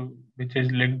 Soumya, to which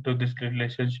is linked to this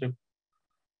relationship.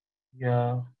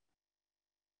 Yeah.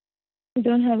 We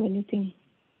don't have anything.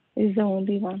 This is the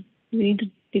only one. We need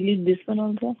to delete this one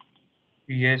also.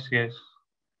 Yes, yes.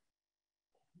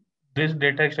 This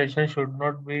data extension should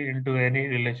not be into any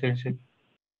relationship.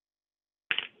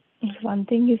 If one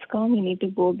thing is gone, you need to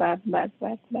go back. There's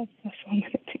so many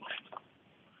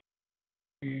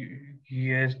things.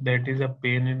 Yes, that is a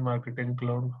pain in Marketing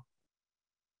Cloud.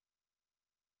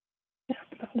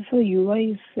 Also,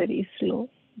 UI is very slow.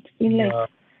 It's been like Yeah.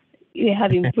 we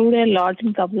have improved a lot in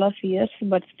a couple of years,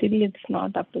 but still it's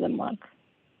not up to the mark.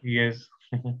 Yes.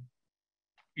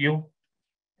 You,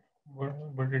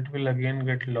 but it will again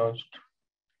get lost.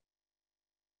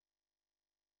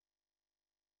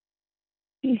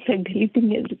 It's like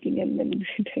deleting everything and then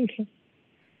deleting again.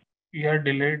 Yeah,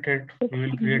 delete it. We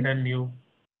will create a new.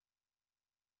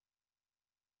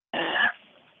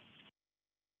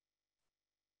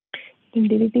 And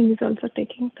deleting is also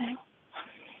taking time.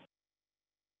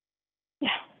 Yeah.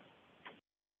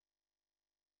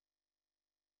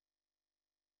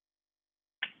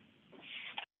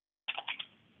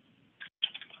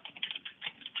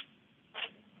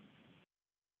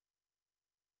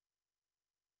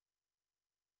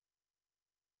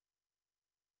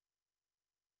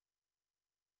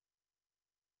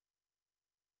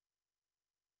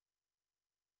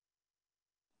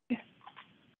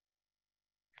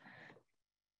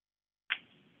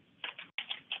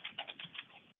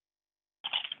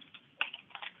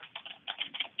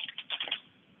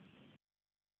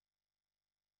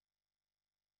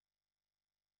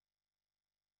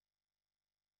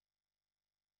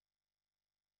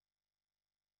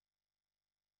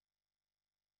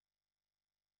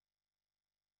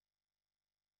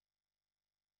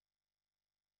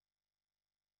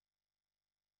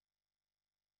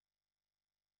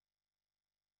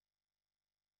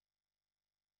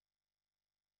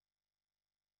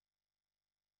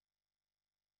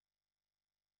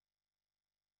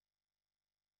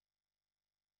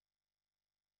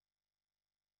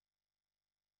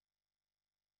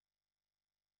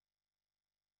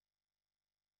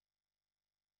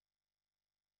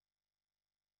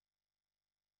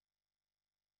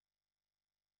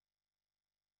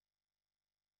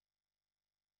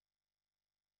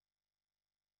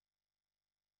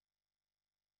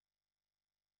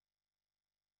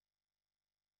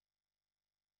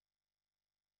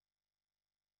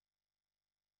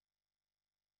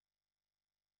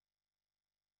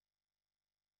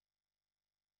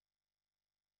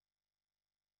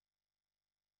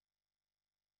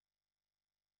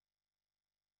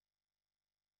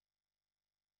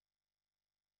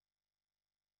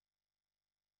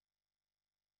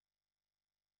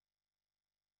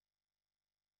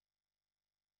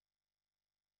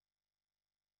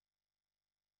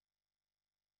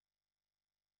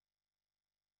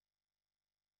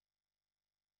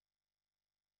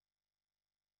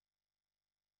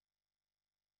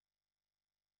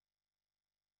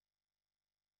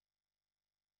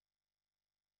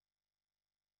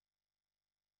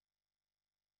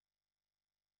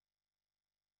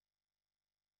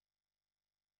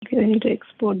 we need to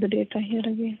export the data here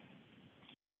again?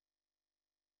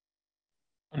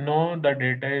 No, the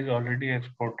data is already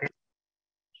exported,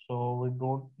 so we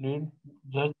don't need,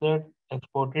 just that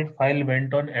exported file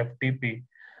went on FTP.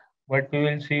 What we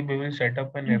will see, we will set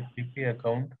up an FTP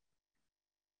account.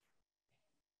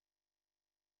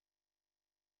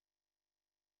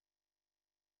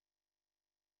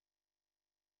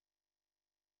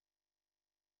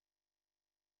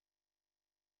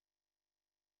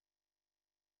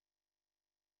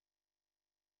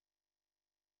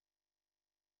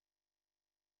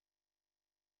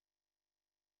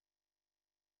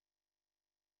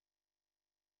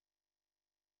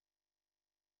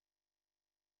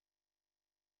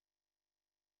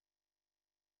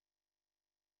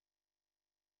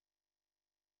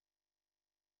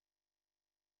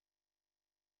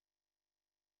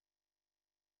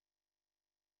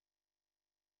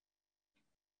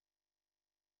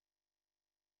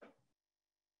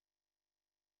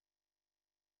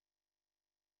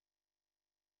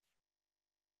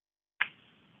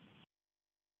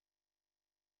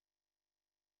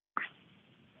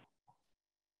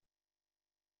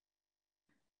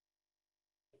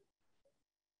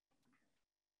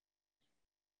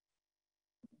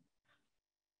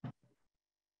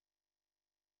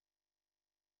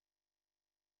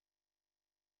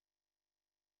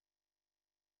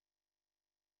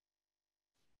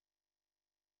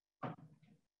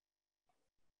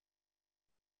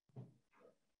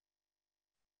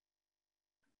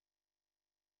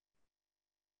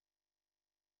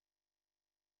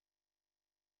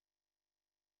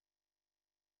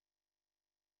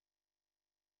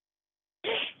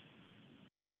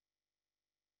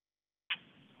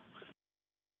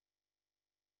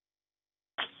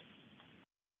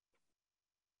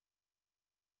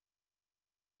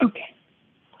 Okay,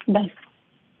 done.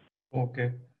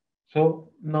 Okay. So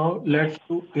now let's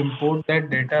to import that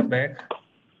data back.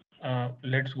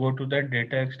 Let's go to that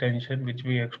data extension which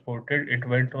we exported. It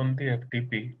went on the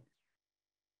FTP.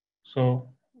 So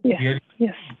Yeah, here,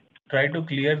 yes. try to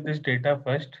clear this data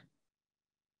first.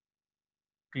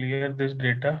 Clear this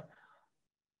data.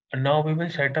 And now we will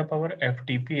set up our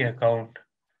FTP account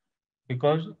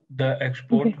because the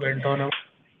export Okay. went on our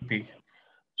FTP.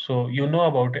 So you know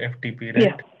about FTP, Yeah.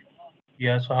 right?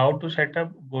 Yeah. So how to set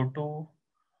up? Go to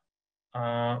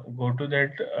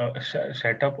that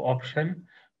setup option.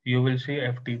 You will see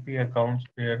FTP accounts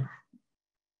there.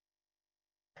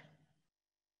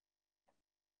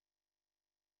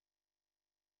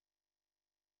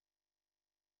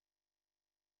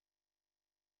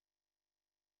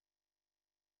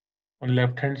 On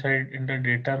left hand side in the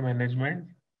data management.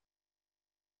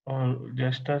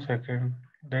 Just a second.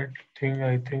 That thing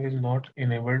I think is not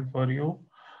enabled for you.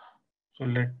 So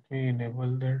let me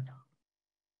enable that.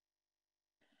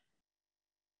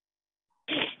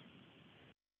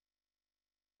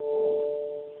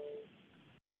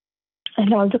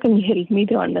 And also, can you help me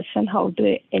to understand how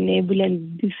to enable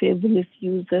and disable its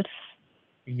users?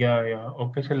 Yeah, yeah.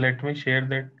 Okay, so let me share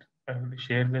that and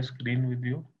share the screen with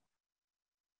you.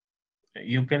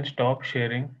 You can stop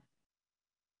sharing.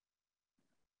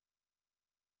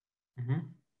 Mhm.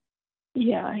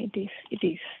 Yeah, it is. It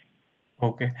is.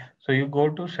 Okay, so you go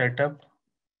to setup.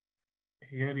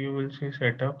 Here you will see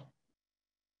setup,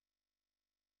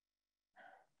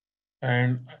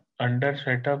 and under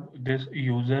setup, this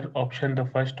user option, the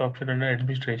first option under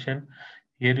administration.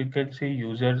 Here you can see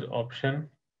users option.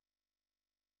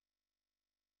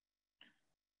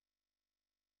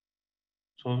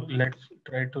 So let's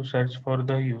try to search for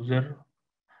the user,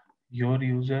 your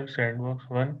user sandbox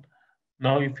one.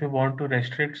 Now, if you want to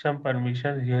restrict some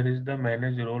permissions, here is the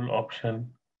manage role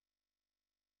option.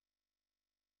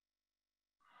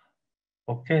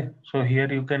 Okay, so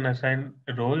here you can assign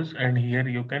roles and here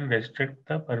you can restrict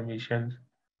the permissions.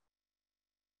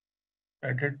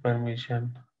 Edit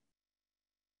permission.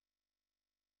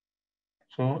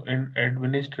 So in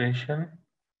administration,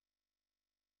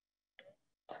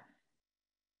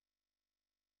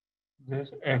 this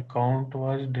account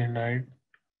was denied.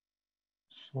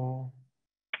 So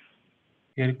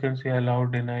here you can see allow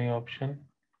deny option.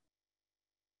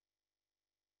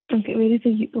 Okay, where is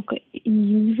the okay in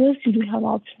users? You do have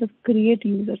option of create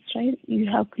users, right? You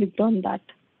have clicked on that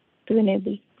to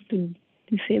enable to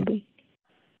disable.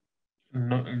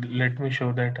 No, let me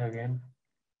show that again.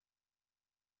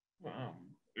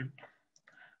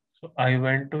 So I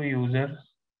went to users.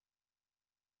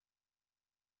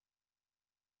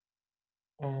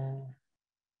 Uh,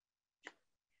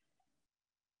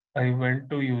 I went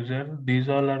to user. These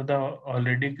all are the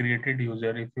already created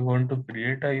user. If you want to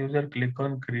create a user, click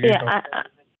on create. Yeah,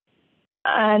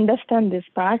 I understand this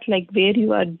part, like where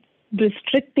you are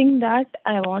restricting that,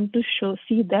 I want to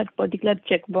see that particular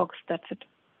checkbox. That's it.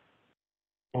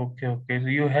 Okay. So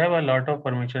you have a lot of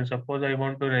permissions. Suppose I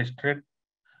want to restrict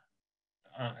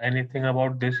anything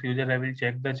about this user, I will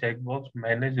check the checkbox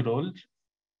manage roles.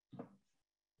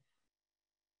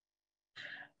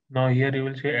 Now here you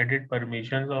will see edit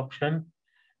permissions option.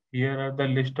 Here are the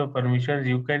list of permissions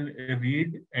you can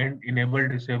read and enable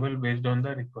disable based on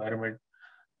the requirement.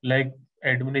 Like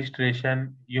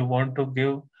administration, you want to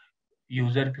give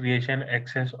user creation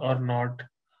access or not.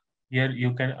 Here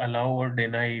you can allow or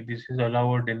deny. This is allow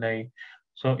or deny.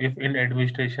 So if in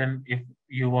administration, if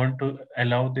you want to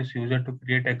allow this user to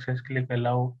create access, click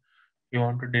allow. You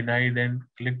want to deny, then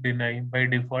click deny. By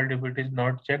default, if it is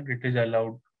not checked, it is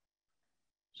allowed.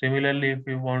 Similarly, if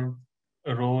you want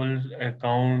roles,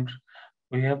 accounts,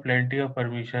 we have plenty of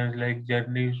permissions like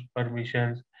journeys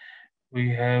permissions. We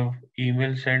have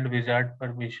email send wizard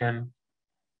permission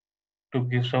to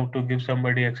give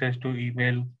somebody access to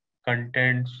email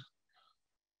contents,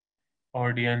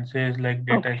 audiences like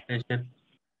data Okay. station.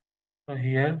 So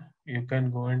here you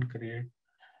can go and create.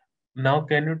 Now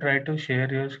can you try to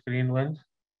share your screen once?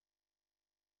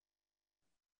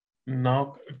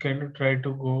 Now can you try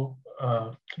to go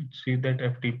see that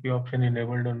FTP option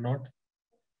enabled or not?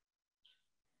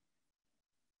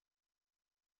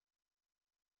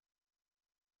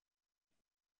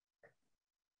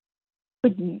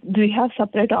 But do you have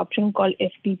separate option called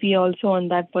FTP also on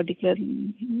that particular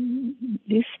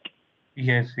list?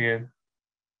 Yes.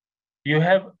 You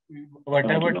have I do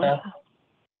whatever not task. have.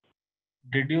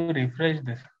 Did you refresh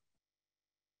this?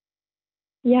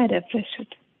 Yeah, refresh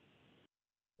it.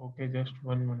 Okay, just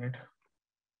 1 minute.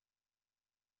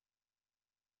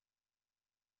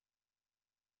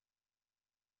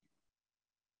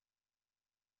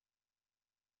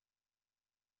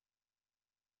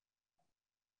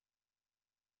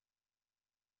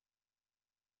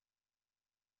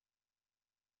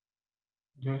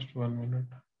 Just 1 minute.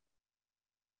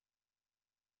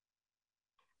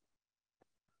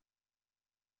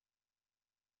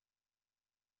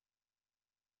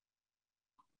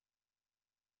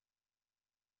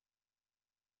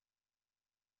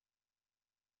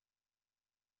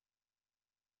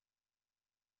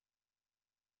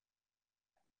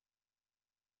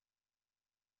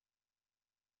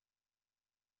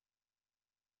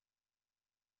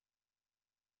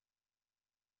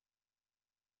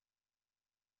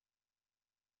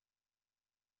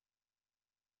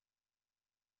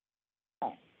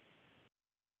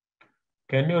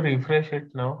 Can you refresh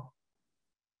it now?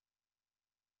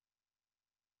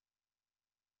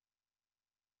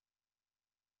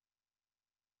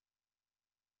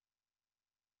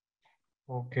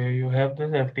 Okay, you have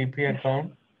this FTP Yes.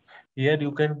 account. Here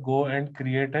you can go and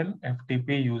create an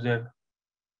FTP user.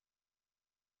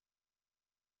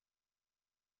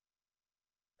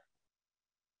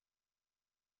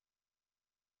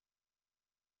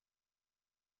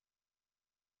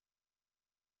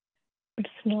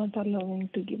 It's not allowing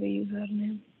to give a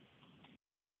username.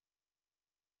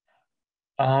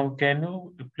 Can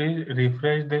you please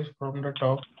refresh this from the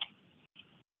top?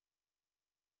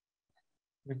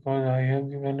 Because I have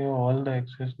given you all the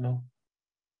access now.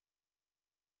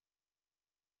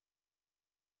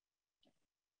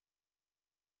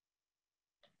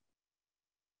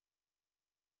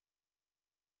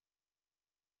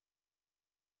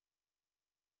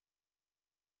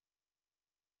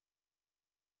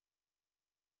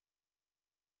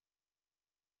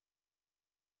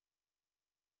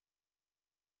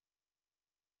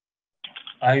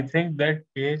 I think that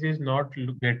page is not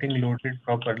getting loaded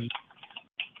properly,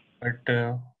 but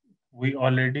we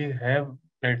already have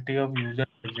plenty of users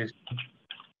existing.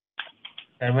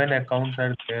 7 accounts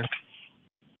are there.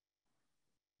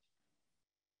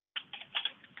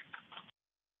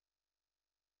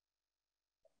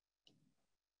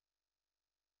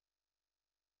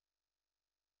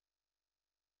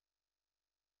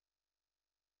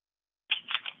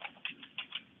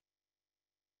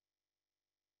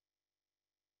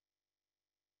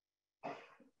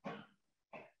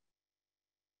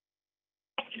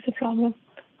 It's a problem.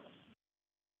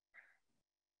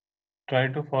 Try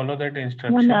to follow that One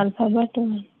instruction. alphabet,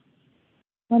 one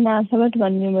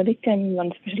numeric, and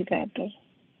one special character.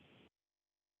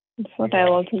 That's what I'm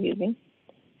also using.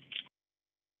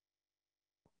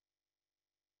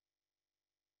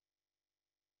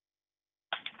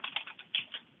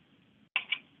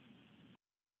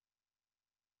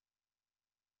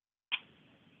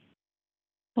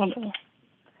 Okay.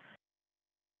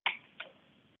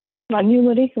 One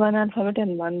numeric, one alphabet,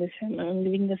 and one this time. I'm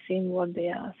leaving the same what they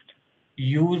asked.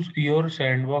 Use your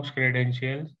sandbox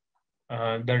credentials.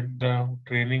 that the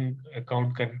training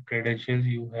account credentials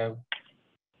you have.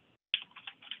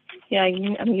 Yeah,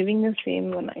 I'm giving the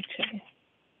same one actually.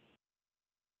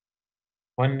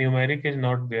 One numeric is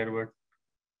not there, but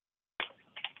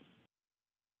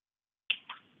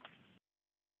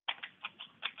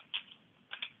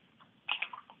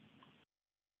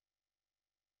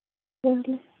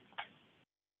Really?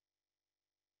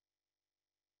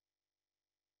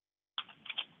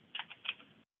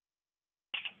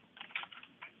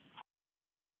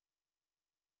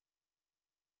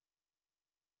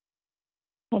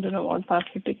 I don't know what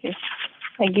password to give.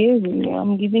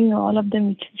 I'm giving all of them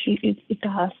which it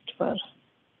asked for.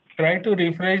 try to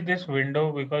refresh this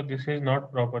window because this is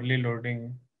not properly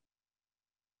loading.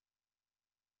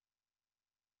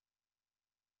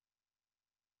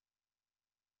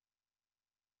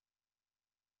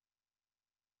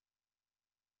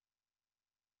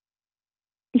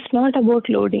 It's not about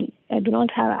loading. I do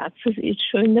not have access. It's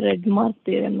showing the red mark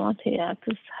there. I'm not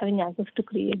having access to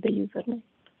create the username.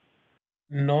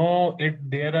 No,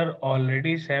 there are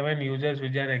already 7 users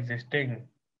which are existing.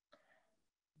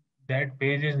 That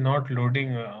page is not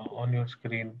loading on your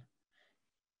screen.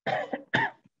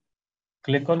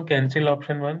 Click on cancel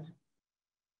option once.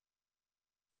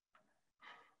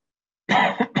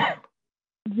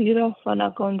 Zero of one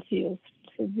accounts used.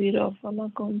 So zero of one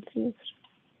accounts used.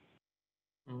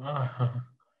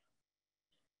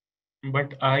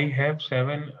 But I have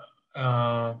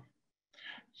uh,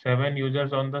 7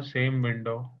 users on the same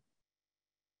window.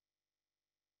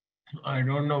 I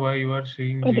don't know why you are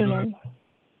seeing I don't 0.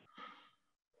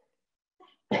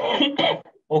 know.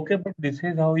 Okay, but this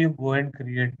is how you go and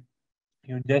create.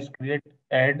 You just create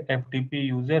add FTP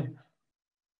user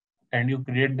and you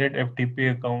create that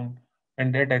FTP account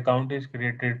and that account is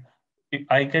created.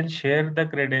 I can share the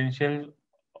credentials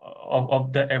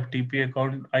of the FTP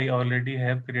account I already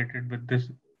have created with this.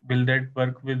 Will that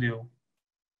work with you?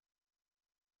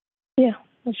 Yeah,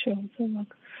 sure. So,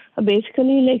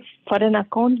 basically, like for an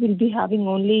account, we'll be having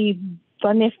only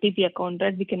one FTP account,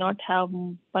 right? We cannot have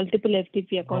multiple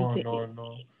FTP accounts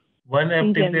No. One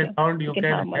in FTP general. account We you can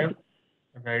can have have, multiple.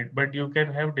 right? But you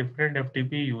can have different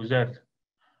FTP users.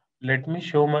 Let me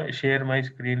share my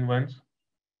screen once.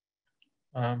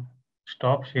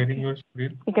 Stop sharing Okay. your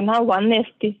screen. We can have one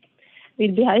FTP.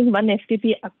 We'll be having one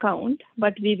FTP account,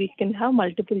 but we can have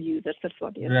multiple users. That's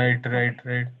what you're saying. Right, right, Okay.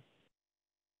 right.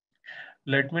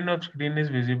 Let me know if screen is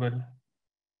visible.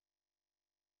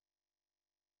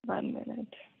 1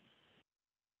 minute.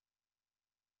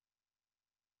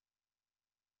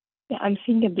 Yeah, I'm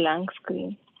seeing a blank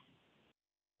screen.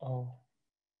 Oh,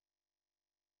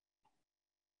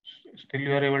 still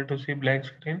you are able to see blank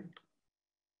screen?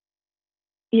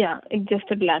 Yeah, it's just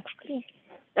a black screen.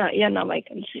 Yeah, now I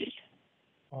can see it.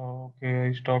 Okay,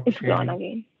 I stopped It's gone sharing.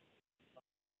 again.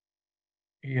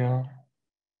 Yeah.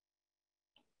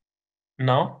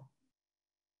 Now?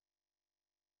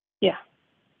 Yeah.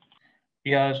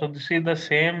 Yeah, so this is the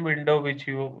same window which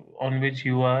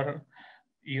you are.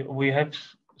 We have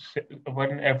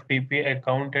one FTP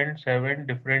account and 7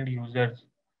 different users.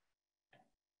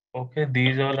 Okay,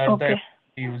 these all are the Okay.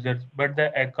 FTP users, but the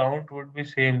account would be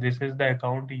same. This is the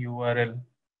account URL.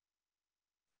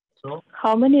 So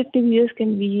How many active users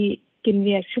can we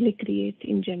actually create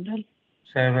in general?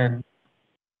 7.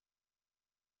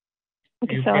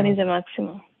 Okay, You 7 is can the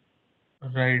maximum.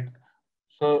 write.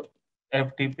 So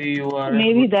FTP URL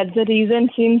Maybe would, that's the reason,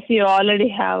 since you already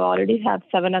have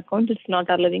 7 accounts, it's not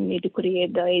allowing me to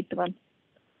create the 8th one.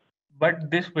 but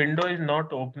this window is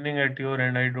not opening at your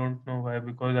end. I don't know why,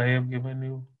 because I have given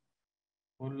you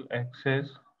full access.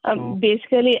 So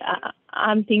Basically,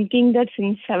 I'm thinking that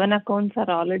since 7 accounts are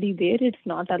already there, it's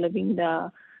not allowing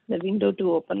the window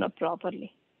to open up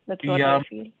properly. That's what I yeah,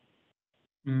 feel.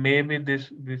 maybe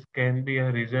this can be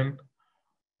a reason.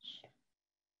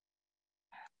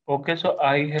 Okay, so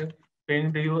I have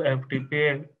pinged you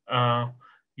FTP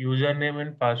username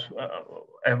and password,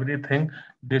 everything.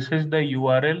 This is the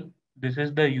URL. This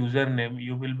is the username.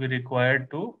 You will be required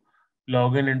to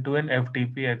log in into an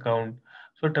FTP account.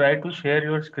 So try to share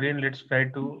your screen. Let's try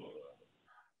to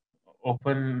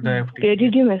open the Where FTP.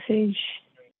 did you message?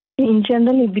 In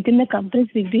general, within the companies,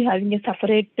 we'll be having a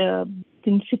separate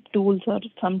Princip tools or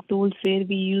some tools where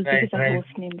we use it Right, as a right,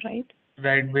 host name, right?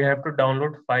 right. We have to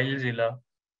download FileZilla.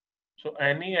 So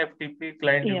any FTP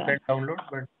client you Yeah. can download,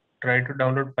 but try to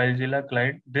download FileZilla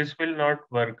client. This will not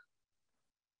work.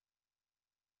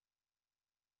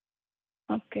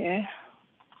 Okay.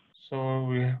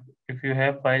 So if you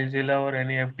have FileZilla or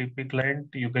any FTP client,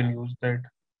 you can use that.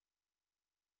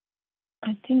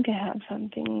 I think I have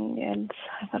something else.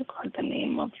 I forgot the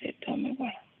name of it. Oh my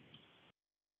god.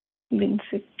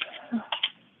 Winzip.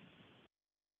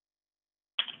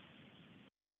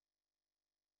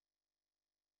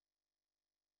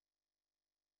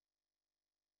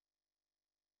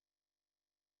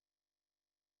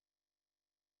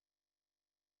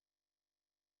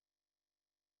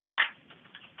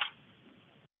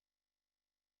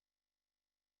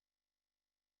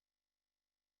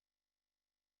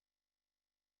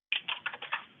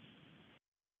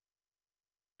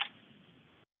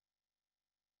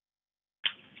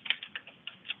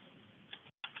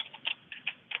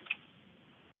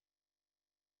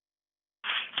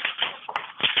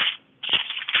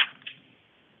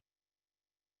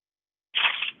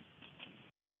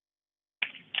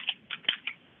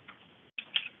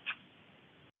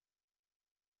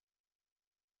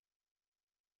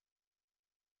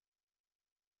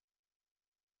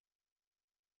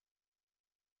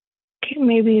 Okay,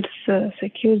 maybe it's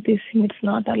secure this thing. It's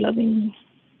not allowing.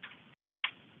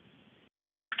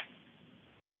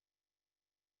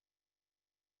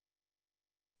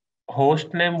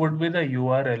 Host name would be the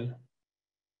URL.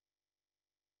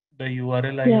 The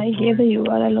URL I Yeah, have I gave the provided.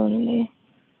 URL only.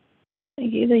 I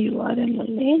gave the URL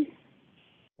only.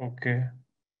 Okay.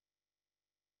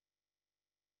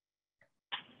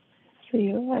 So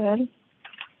URL.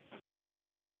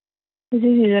 This is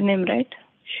username, right?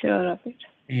 Sure of it.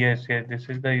 Yes, yes. This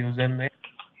is the username.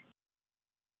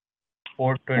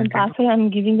 Port And 22. password, I'm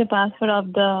giving the password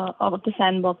of the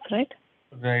sandbox, right?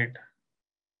 Right.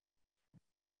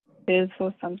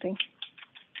 Salesforce something.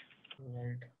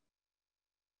 Right.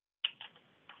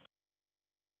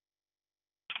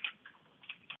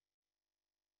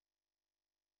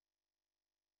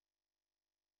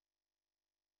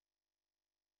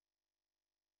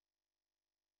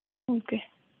 Okay.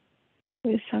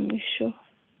 There's some issue.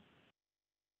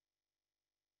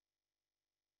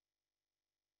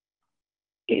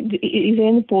 Is there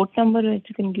any port number that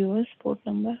you can give us? Port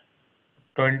number?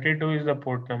 22 is the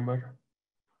port number.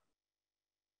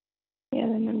 Yeah,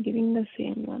 then I'm giving the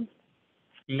same one.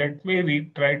 Let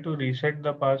me try to reset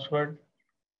the password.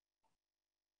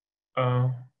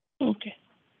 Okay.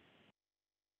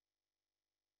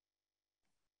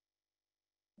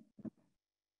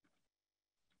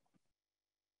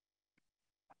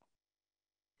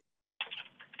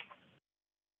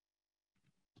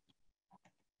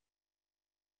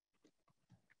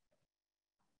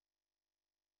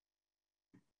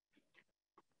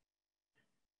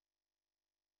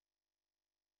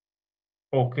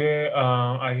 Okay,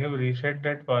 I have reset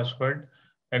that password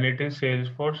and it is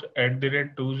Salesforce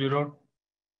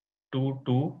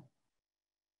 @2022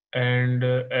 and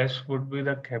S would be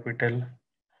the capital.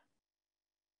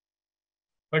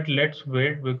 But let's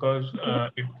wait because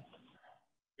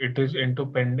it is into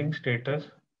pending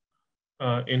status.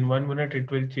 In 1 minute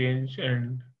it will change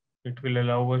and it will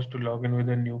allow us to log in with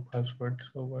a new password.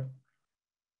 So what?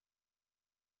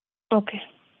 Okay.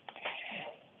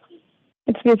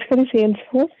 It's basically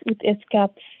Salesforce with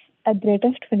SCAPS at the rate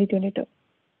of 2022.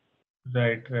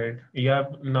 Right, right. Yeah,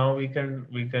 now we can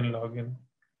log in.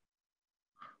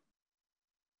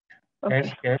 Okay.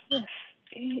 SCAPS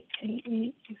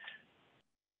SALE.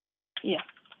 Yeah.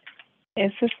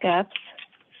 SCAPS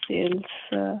sales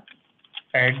force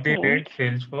 @Salesforce at the 20.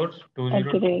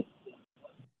 rate.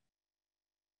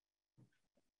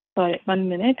 Sorry, 1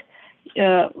 minute.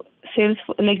 Sales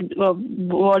like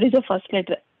what is the first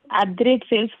letter? At the rate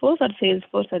Salesforce or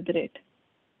Salesforce at the rate?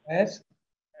 S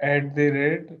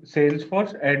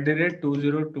Salesforce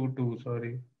 @2022.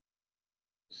 Sorry.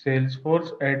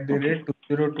 Salesforce Okay.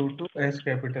 @2022 S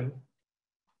capital.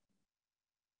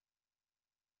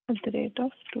 At the rate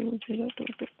of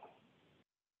 2022.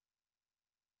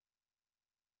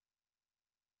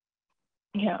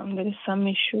 Yeah, there is some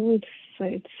issue.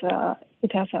 It's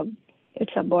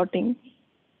aborting.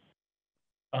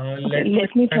 Okay,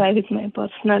 let me try with my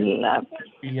personal lab.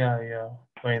 Yeah,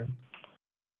 fine.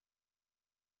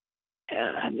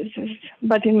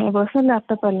 But in my personal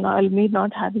laptop, I'll be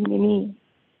not having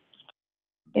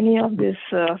any of these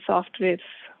softwares.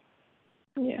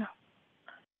 Yeah,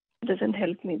 it doesn't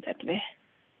help me that way.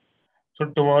 So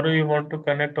tomorrow you want to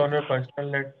connect on your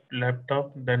personal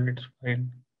laptop, then it's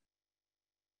fine.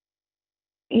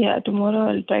 Yeah, tomorrow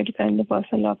I'll try to find the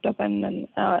personal laptop and then,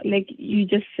 like you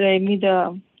just send me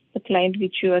the client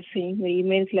which you are saying, the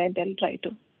email client. I'll try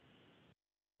to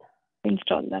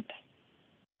install that.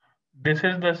 This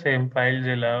is the same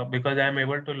FileZilla because I'm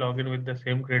able to log in with the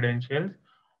same credentials.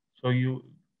 So you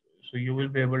will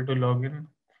be able to log in.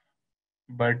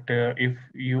 But if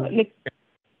you Like,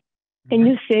 can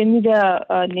you send me the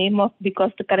name of,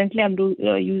 because currently I'm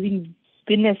using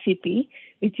WinSCP,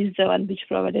 which is the one which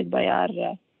provided by our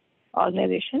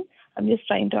organization. I'm just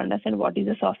trying to understand what is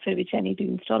the software which I need to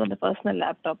install on the personal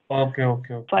laptop. Okay.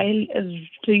 File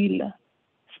reel,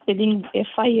 spelling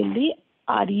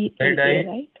FILERELA,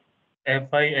 right?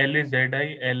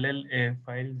 FILEZILLA,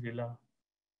 FileZilla.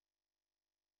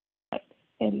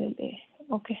 LLA.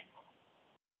 Okay.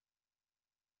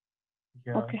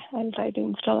 Yeah. Okay, I'll try to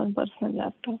install on personal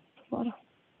laptop tomorrow.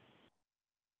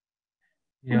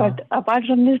 Yeah. But apart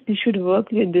from this, we should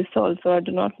work with this also. I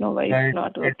do not know why Right. it's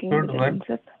not It working should with the work.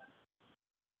 insert.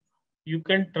 You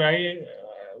can try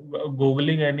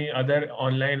Googling any other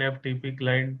online FTP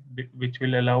client which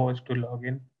will allow us to log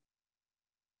in.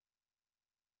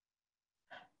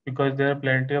 Because there are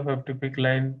plenty of FTP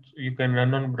clients you can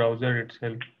run on browser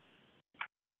itself.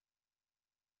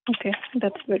 Okay,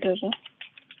 that's better.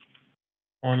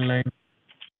 Online.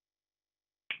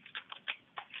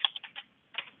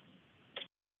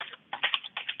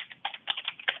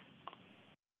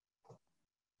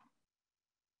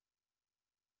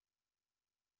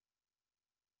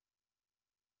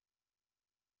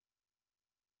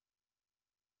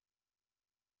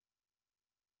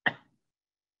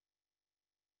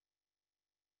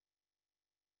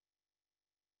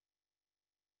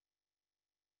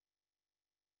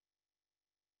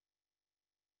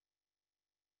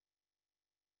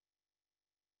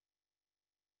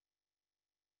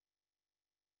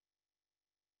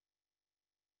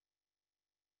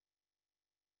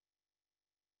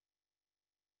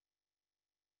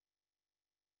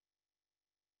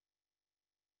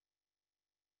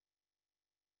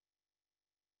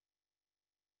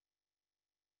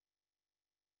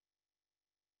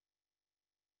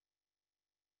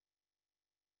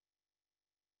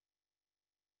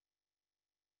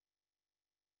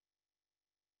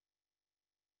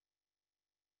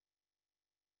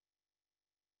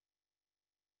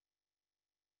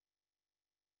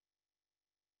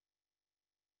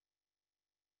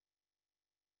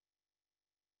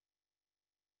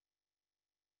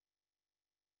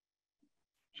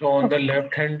 So on the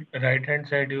left hand, right hand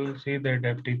side, you will see that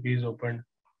FTP is open.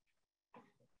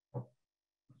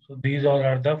 So these all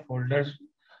are the folders.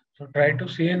 So try to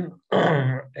see in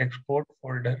export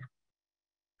folder.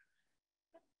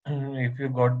 If you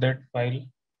got that file,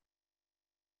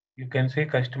 you can see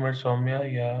customer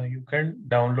Soumya. Yeah, you can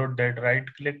download that. Right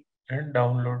click and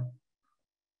download.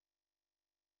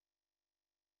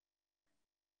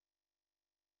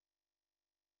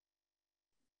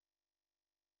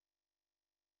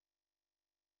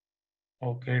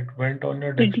 Okay, it went on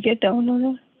your Did desktop. you get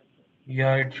downloaded?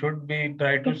 Yeah, it should be.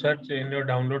 Try to search in your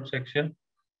download section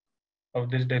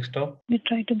of this desktop. We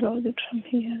try to browse it from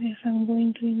here. Yes, I'm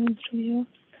going to email studio.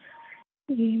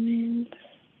 Email.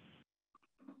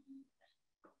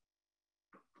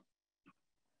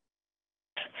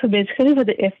 So basically for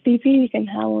the FTP, we can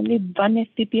have only one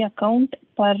FTP account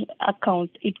per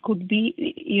account. It could be,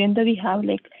 even though we have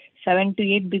like 7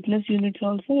 to 8 business units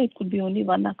also, it could be only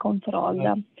one account for all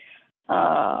the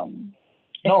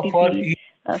No, FTP.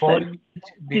 for each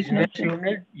business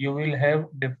unit, you will have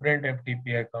different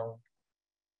FTP account.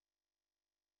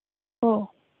 Oh.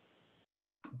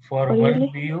 For Oh, one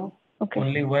really? BU, Okay.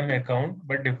 only one account,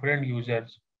 but different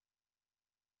users.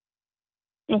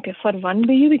 Okay, for one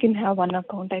BU we can have one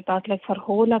account. I thought like for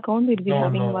whole account we'll be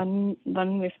having No. one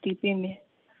FTP.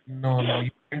 No.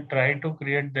 You can try to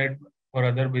create that for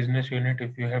other business unit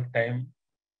if you have time.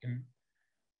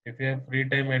 If you have free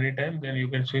time anytime, then you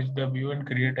can switch the view and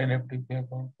create an FTP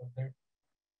account for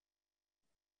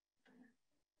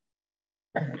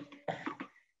that.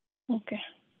 Okay.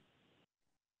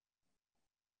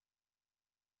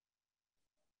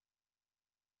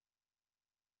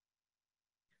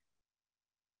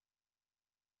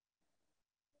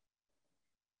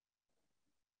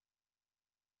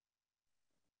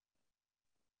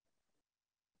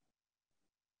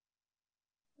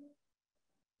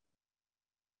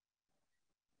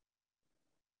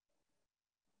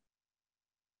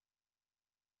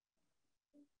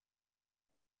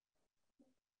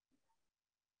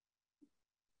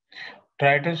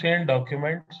 Try to send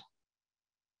documents.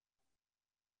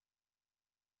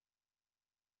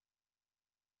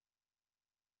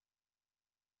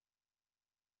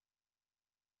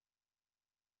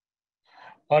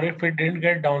 Or if it didn't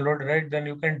get downloaded right, then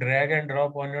you can drag and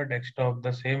drop on your desktop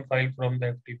the same file from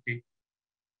the FTP.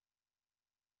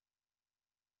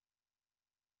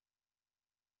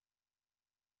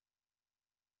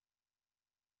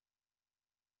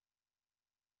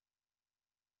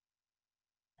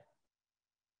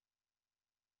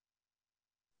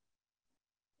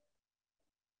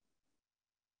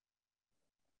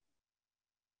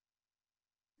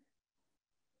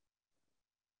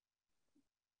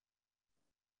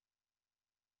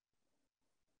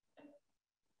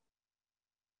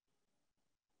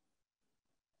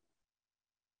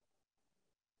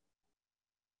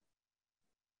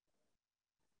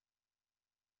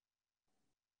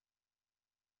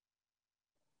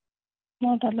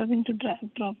 Not allowing to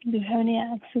drag drop. Do you have any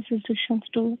access restrictions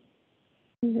to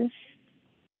this?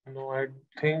 No, I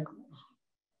think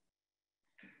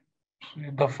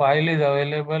the file is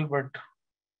available, but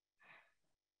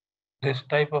this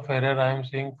type of error I am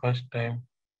seeing first time.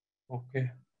 Okay.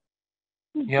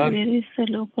 Yeah. Where is the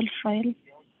local file?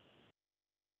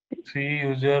 See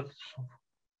user.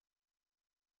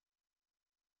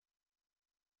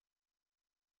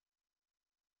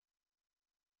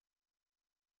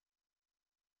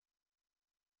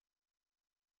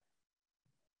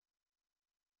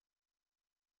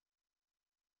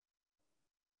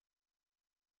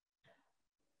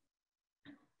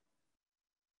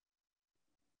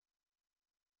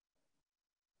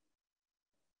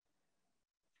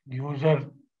 User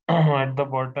at the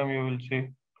bottom you will see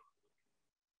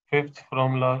fifth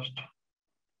from last.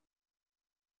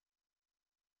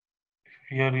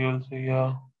 Here you will see,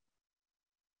 yeah.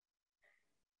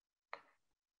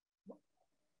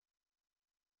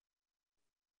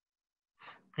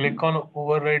 Click on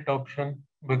overwrite option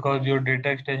because your data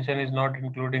extension is not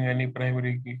including any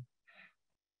primary key,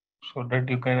 so that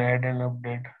you can add and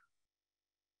update.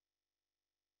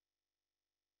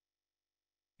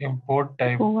 Import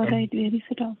type. Override, where is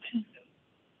that option?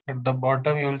 At the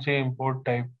bottom you will see import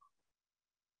type.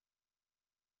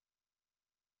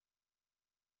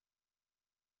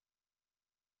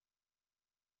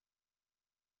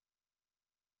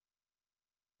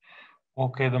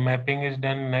 Okay, the mapping is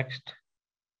done. Next.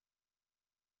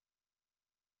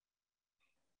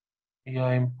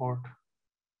 Yeah, import.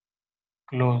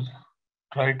 Close.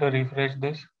 Try to refresh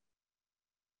this.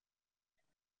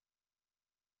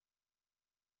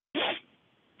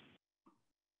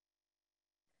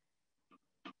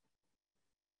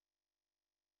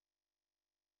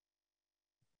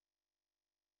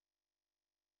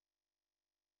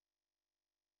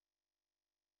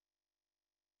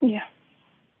 Yeah.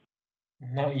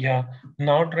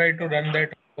 Now try to run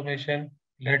that automation.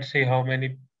 Let's see how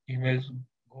many emails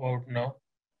go out now.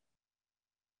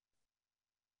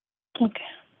 Okay.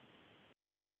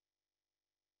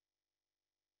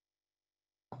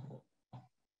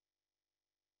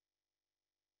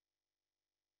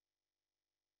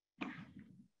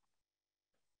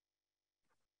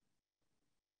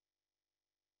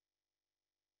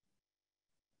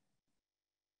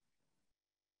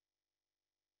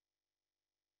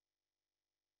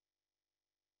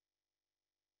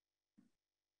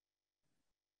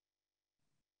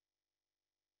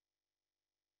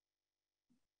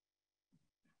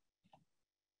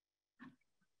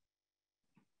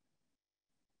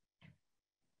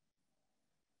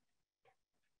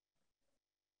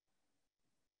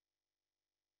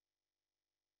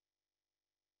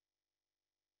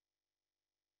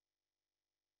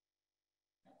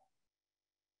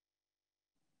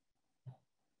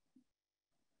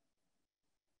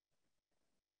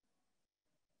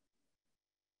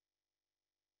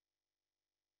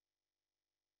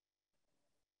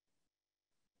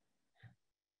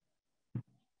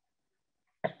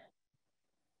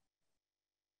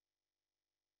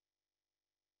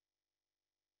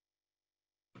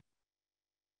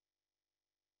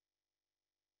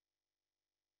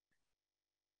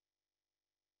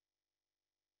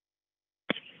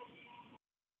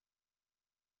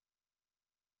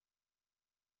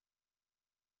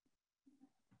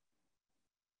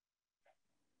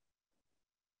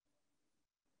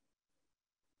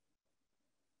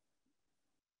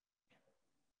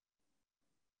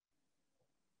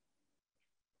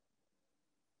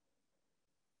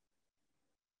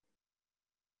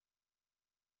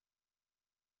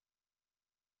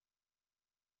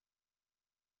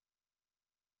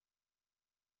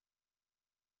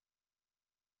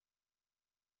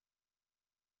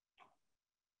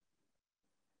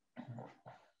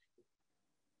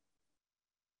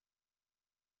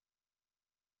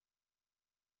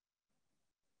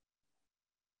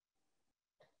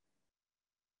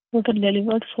 Total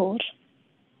delivered 4.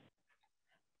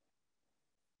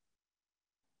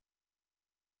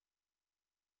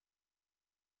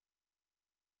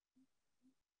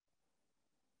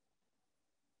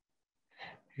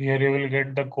 Here you will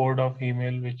get the code of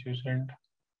email which you sent.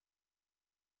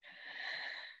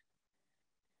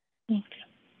 Okay.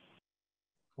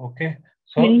 Okay.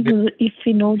 So if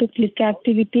we know the click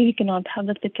activity, we cannot have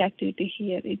the click activity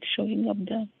here. It's showing up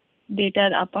the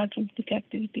data apart from click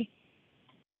activity.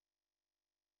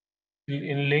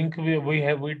 in link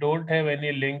we don't have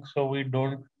any link, so we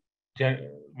will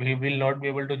not be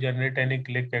able to generate any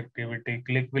click activity.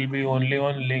 Click will be only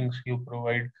on links you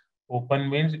provide. Open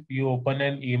means you open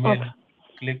an email. Okay.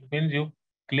 Click means you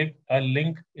click a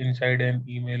link inside an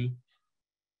email.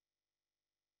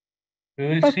 We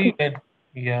will see Okay. when,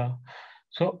 yeah.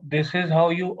 So this is how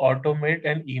you automate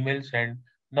an email send.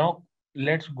 Now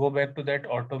let's go back to that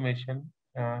automation.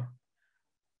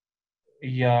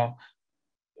 Yeah,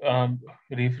 um,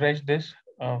 refresh this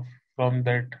from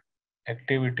that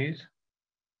activities.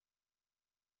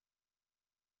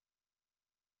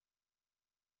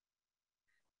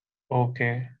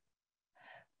 Okay.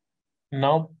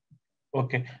 Now,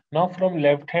 okay. Now from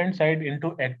left hand side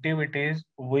into activities,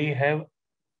 we have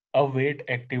a wait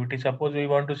activity. Suppose we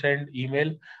want to send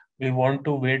email, we want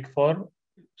to wait for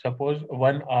suppose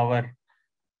 1 hour.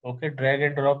 Okay, drag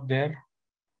and drop there.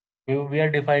 We are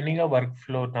defining a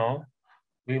workflow now.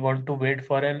 We want to wait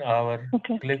for an hour.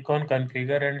 Okay. Click on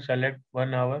configure and select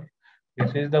 1 hour.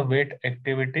 This is the wait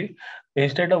activity.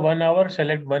 Instead of 1 hour,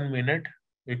 select 1 minute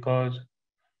because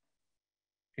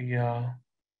yeah,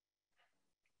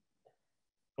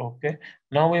 okay.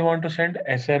 Now we want to send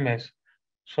SMS.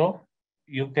 So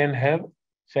you can have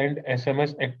send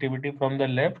SMS activity from the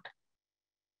left,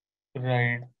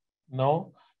 right.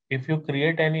 Now, if you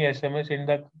create any SMS in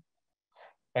the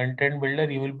content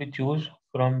builder, you will be choose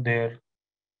from there.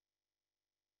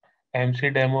 MC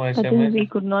demo I think SMS, we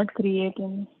could not create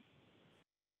any.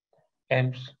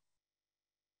 MC,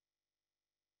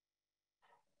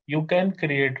 you can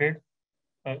create it.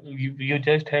 You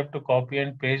just have to copy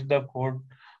and paste the code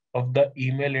of the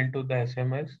email into the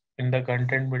SMS in the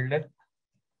content builder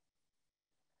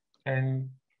and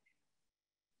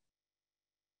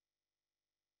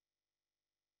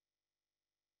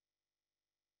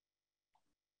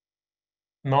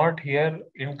not here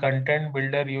in content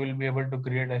builder you will be able to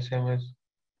create SMS.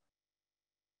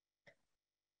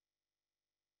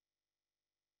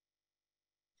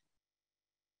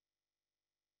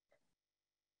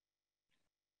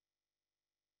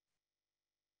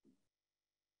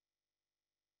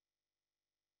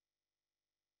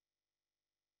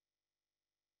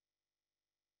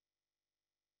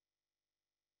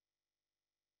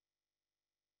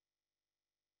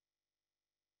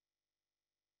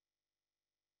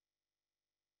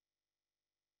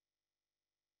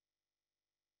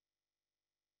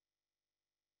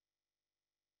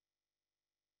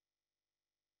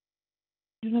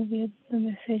 I don't know where the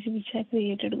message which I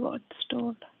created got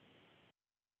stored.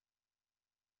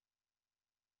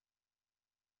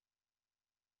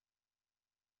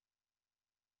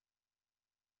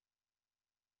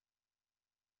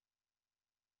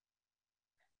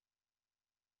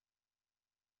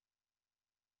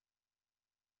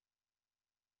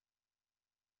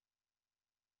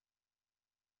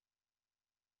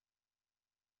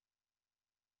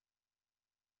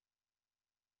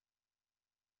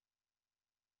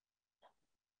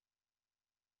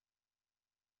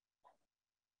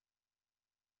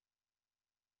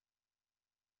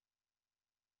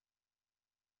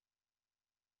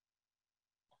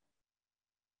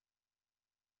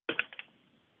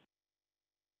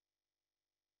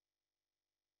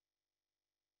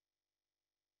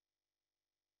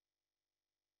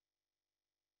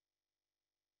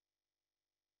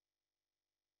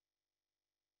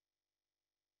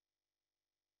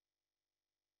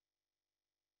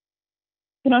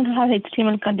 You don't have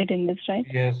HTML content in this, right?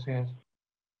 Yes, yes.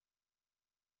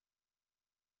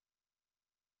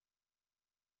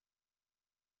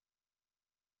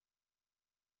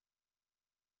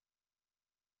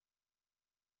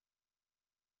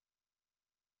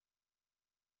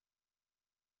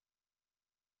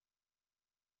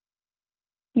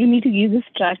 You need to give this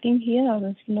tracking here, or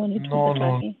else no need to put the No,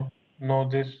 no, tracking. no,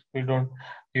 this we don't.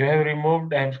 You have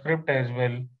removed M script as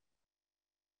well.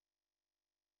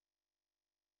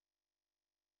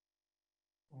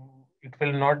 It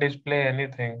will not display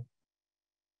anything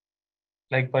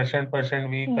like percent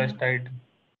v Yeah. cust ID.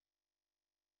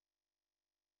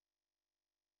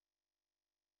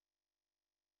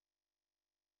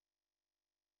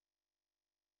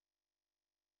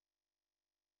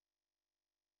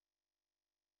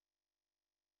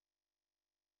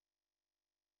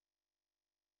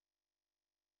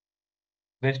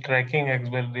 This tracking as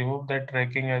well. Remove that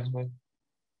tracking as well.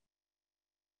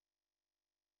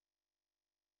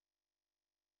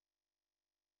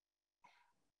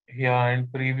 Yeah, and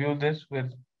preview this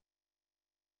with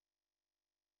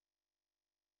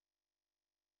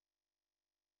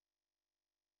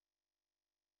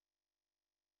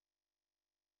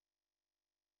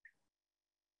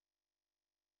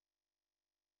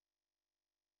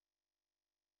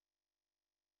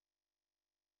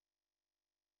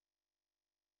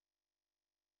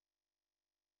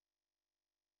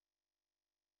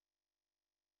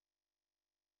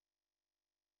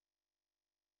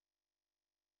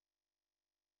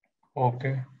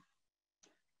okay.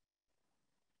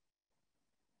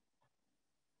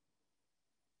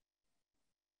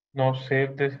 Now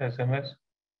save this SMS.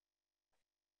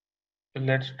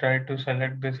 Let's try to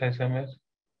select this SMS.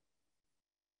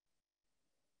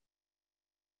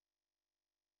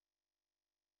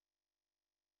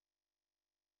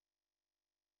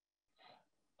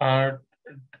 Uh,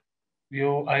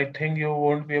 I think you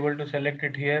won't be able to select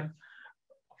it here.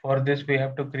 For this, we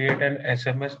have to create an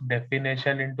SMS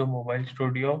definition into Mobile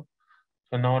Studio.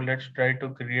 So now let's try to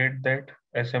create that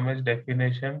SMS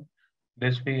definition.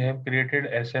 This we have created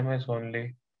SMS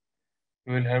only.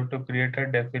 We will have to create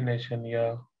a definition.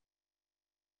 Yeah.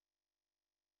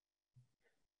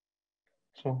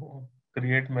 So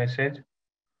create message.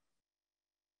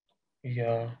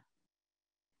 Yeah.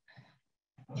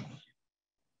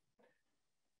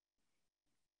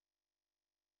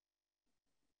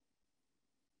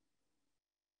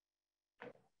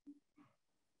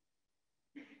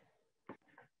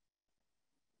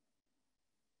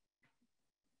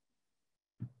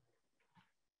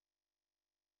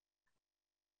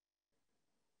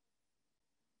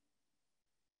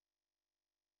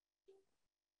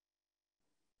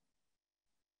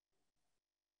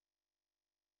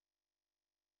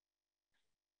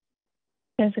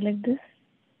 Can I select this?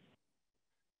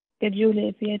 Schedule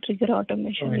API trigger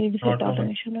automation. Wait, You set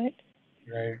automation, right?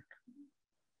 right.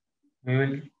 We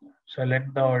will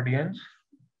select the audience.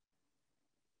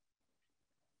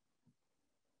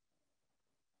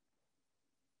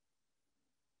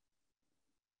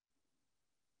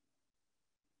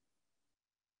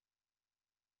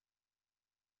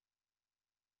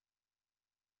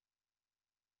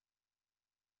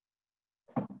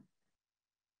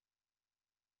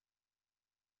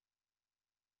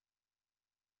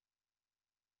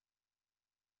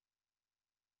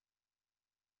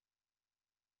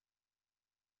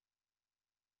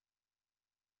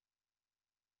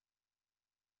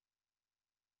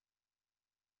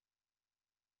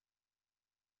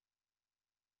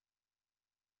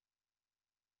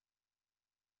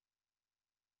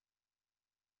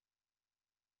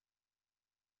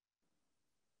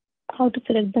 How to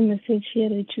select the message here,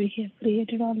 which we have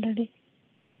created already?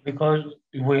 Because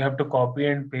we have to copy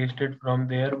and paste it from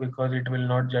there because it will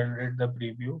not generate the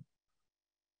preview.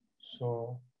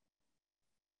 So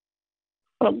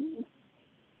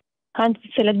Can't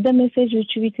we select the message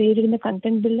which we created in the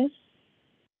content builder?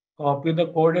 copy the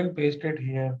code and paste it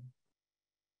here.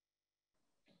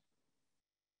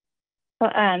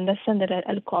 I understand that.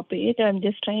 I'll copy it. I'm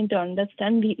just trying to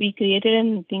understand. We created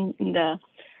anything in the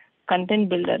content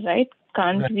builder, right?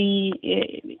 Can't Right.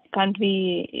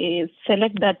 we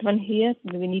select that one here?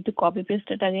 We need to copy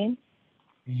paste it again.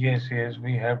 Yes,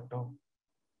 we have to.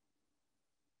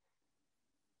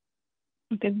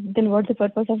 Okay, then what's the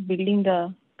purpose of building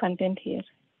the content here?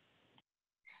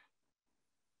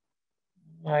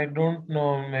 I don't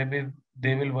know. Maybe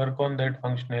they will work on that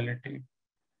functionality.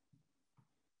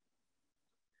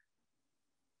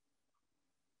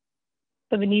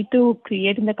 So we need to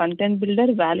create in the content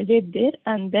builder, validate there,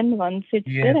 and then once it's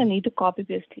there, I need to copy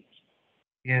paste it.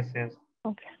 Yes.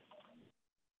 Okay.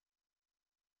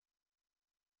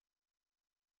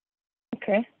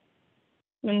 Okay.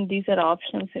 And these are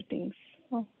optional settings.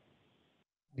 Oh.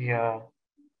 Yeah.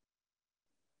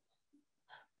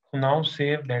 Now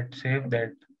save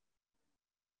that.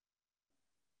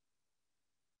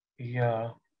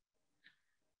 Yeah.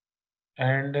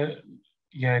 And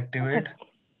activate.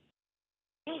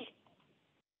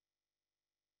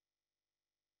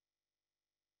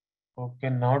 Okay,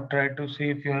 now try to see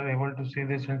if you are able to see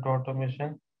this into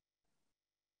automation.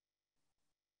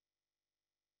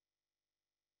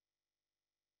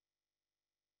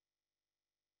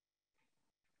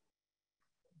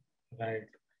 Right.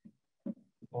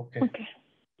 Okay.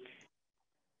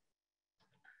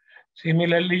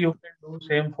 Similarly, you can do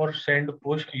same for send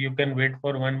push. You can wait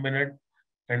for 1 minute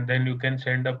and then you can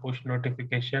send a push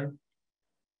notification.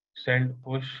 Send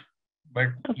push, but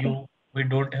we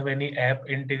don't have any app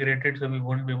integrated, so we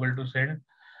won't be able to send.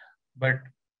 But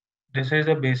this is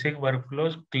a basic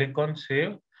workflows. Click on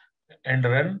save and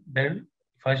run. Then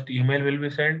first email will be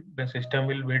sent. The system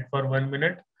will wait for 1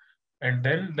 minute, and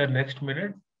then the next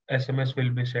minute SMS will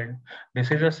be sent. This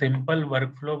is a simple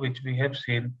workflow which we have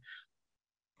seen.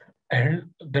 And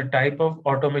the type of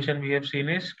automation we have seen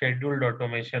is scheduled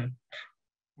automation.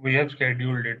 We have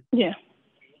scheduled it. Yeah.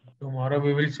 Tomorrow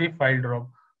we will see file drop.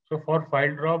 So for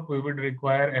file drop, we would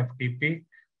require FTP.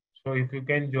 So if you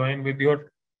can join with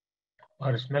your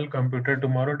personal computer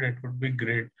tomorrow, that would be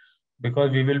great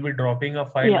because we will be dropping a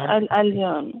file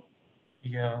on.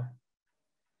 Yeah.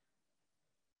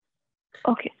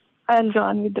 Okay, I'll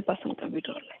join with the personal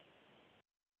computer only.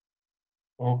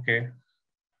 Okay.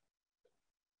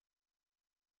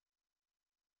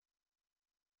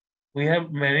 We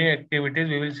have many activities.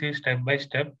 We will see step by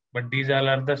step, but these all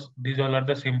are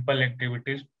the simple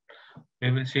activities.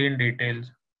 We will see in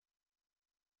details.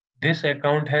 This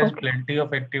account has Okay. plenty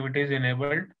of activities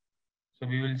enabled, so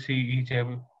we will see each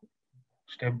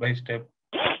step by step.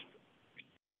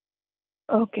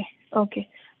 Okay. Okay.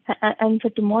 And for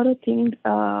tomorrow thing,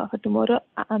 for tomorrow,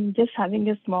 I'm just having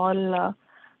a small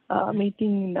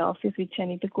meeting in the office which I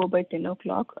need to go by 10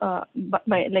 o'clock. But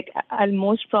I'll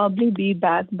most probably be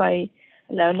back by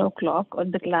 11 o'clock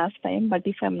at the class time. But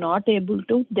if I'm not able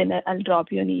to, then I'll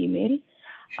drop you an email.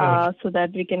 Sure. So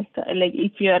that we can, like,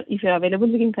 if you're available,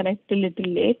 we can connect a little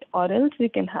late, or else we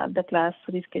can have the class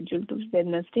rescheduled to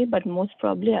Wednesday. But most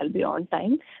probably I'll be on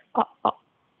time.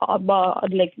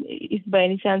 Like, if by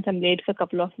any chance I'm late for a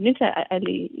couple of minutes, I'll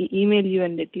email you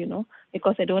and let you know,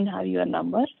 because I don't have your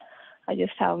number. I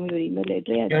just have your email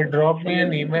address. Yeah, drop me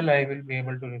an email. I will be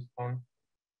able to respond.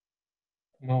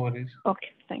 No worries.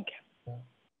 Okay, thank you.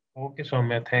 Okay,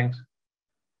 Soumya. Thanks.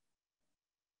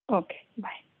 Okay, bye.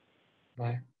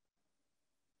 Bye.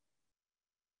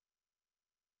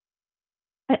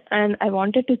 And I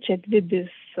wanted to check with this,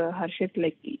 Harshit,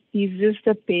 like, is this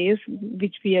the pace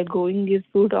which we are going is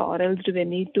good, or else do we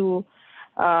need to,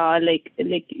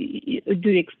 do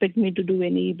you expect me to do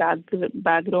any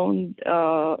background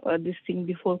this thing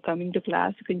before coming to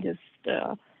class? You can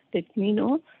just let me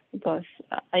know, because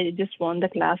I just want the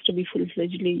class to be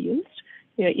full-fledgedly used.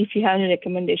 Yeah, if you have any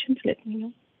recommendations, let me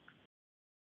know.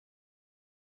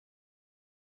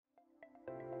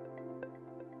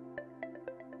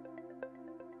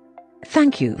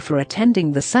 Thank you for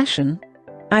attending the session.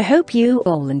 I hope you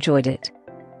all enjoyed it.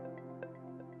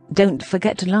 Don't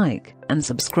forget to like and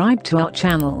subscribe to our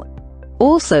channel.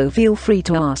 Also, feel free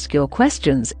to ask your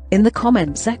questions in the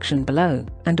comment section below,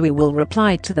 and we will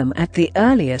reply to them at the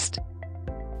earliest.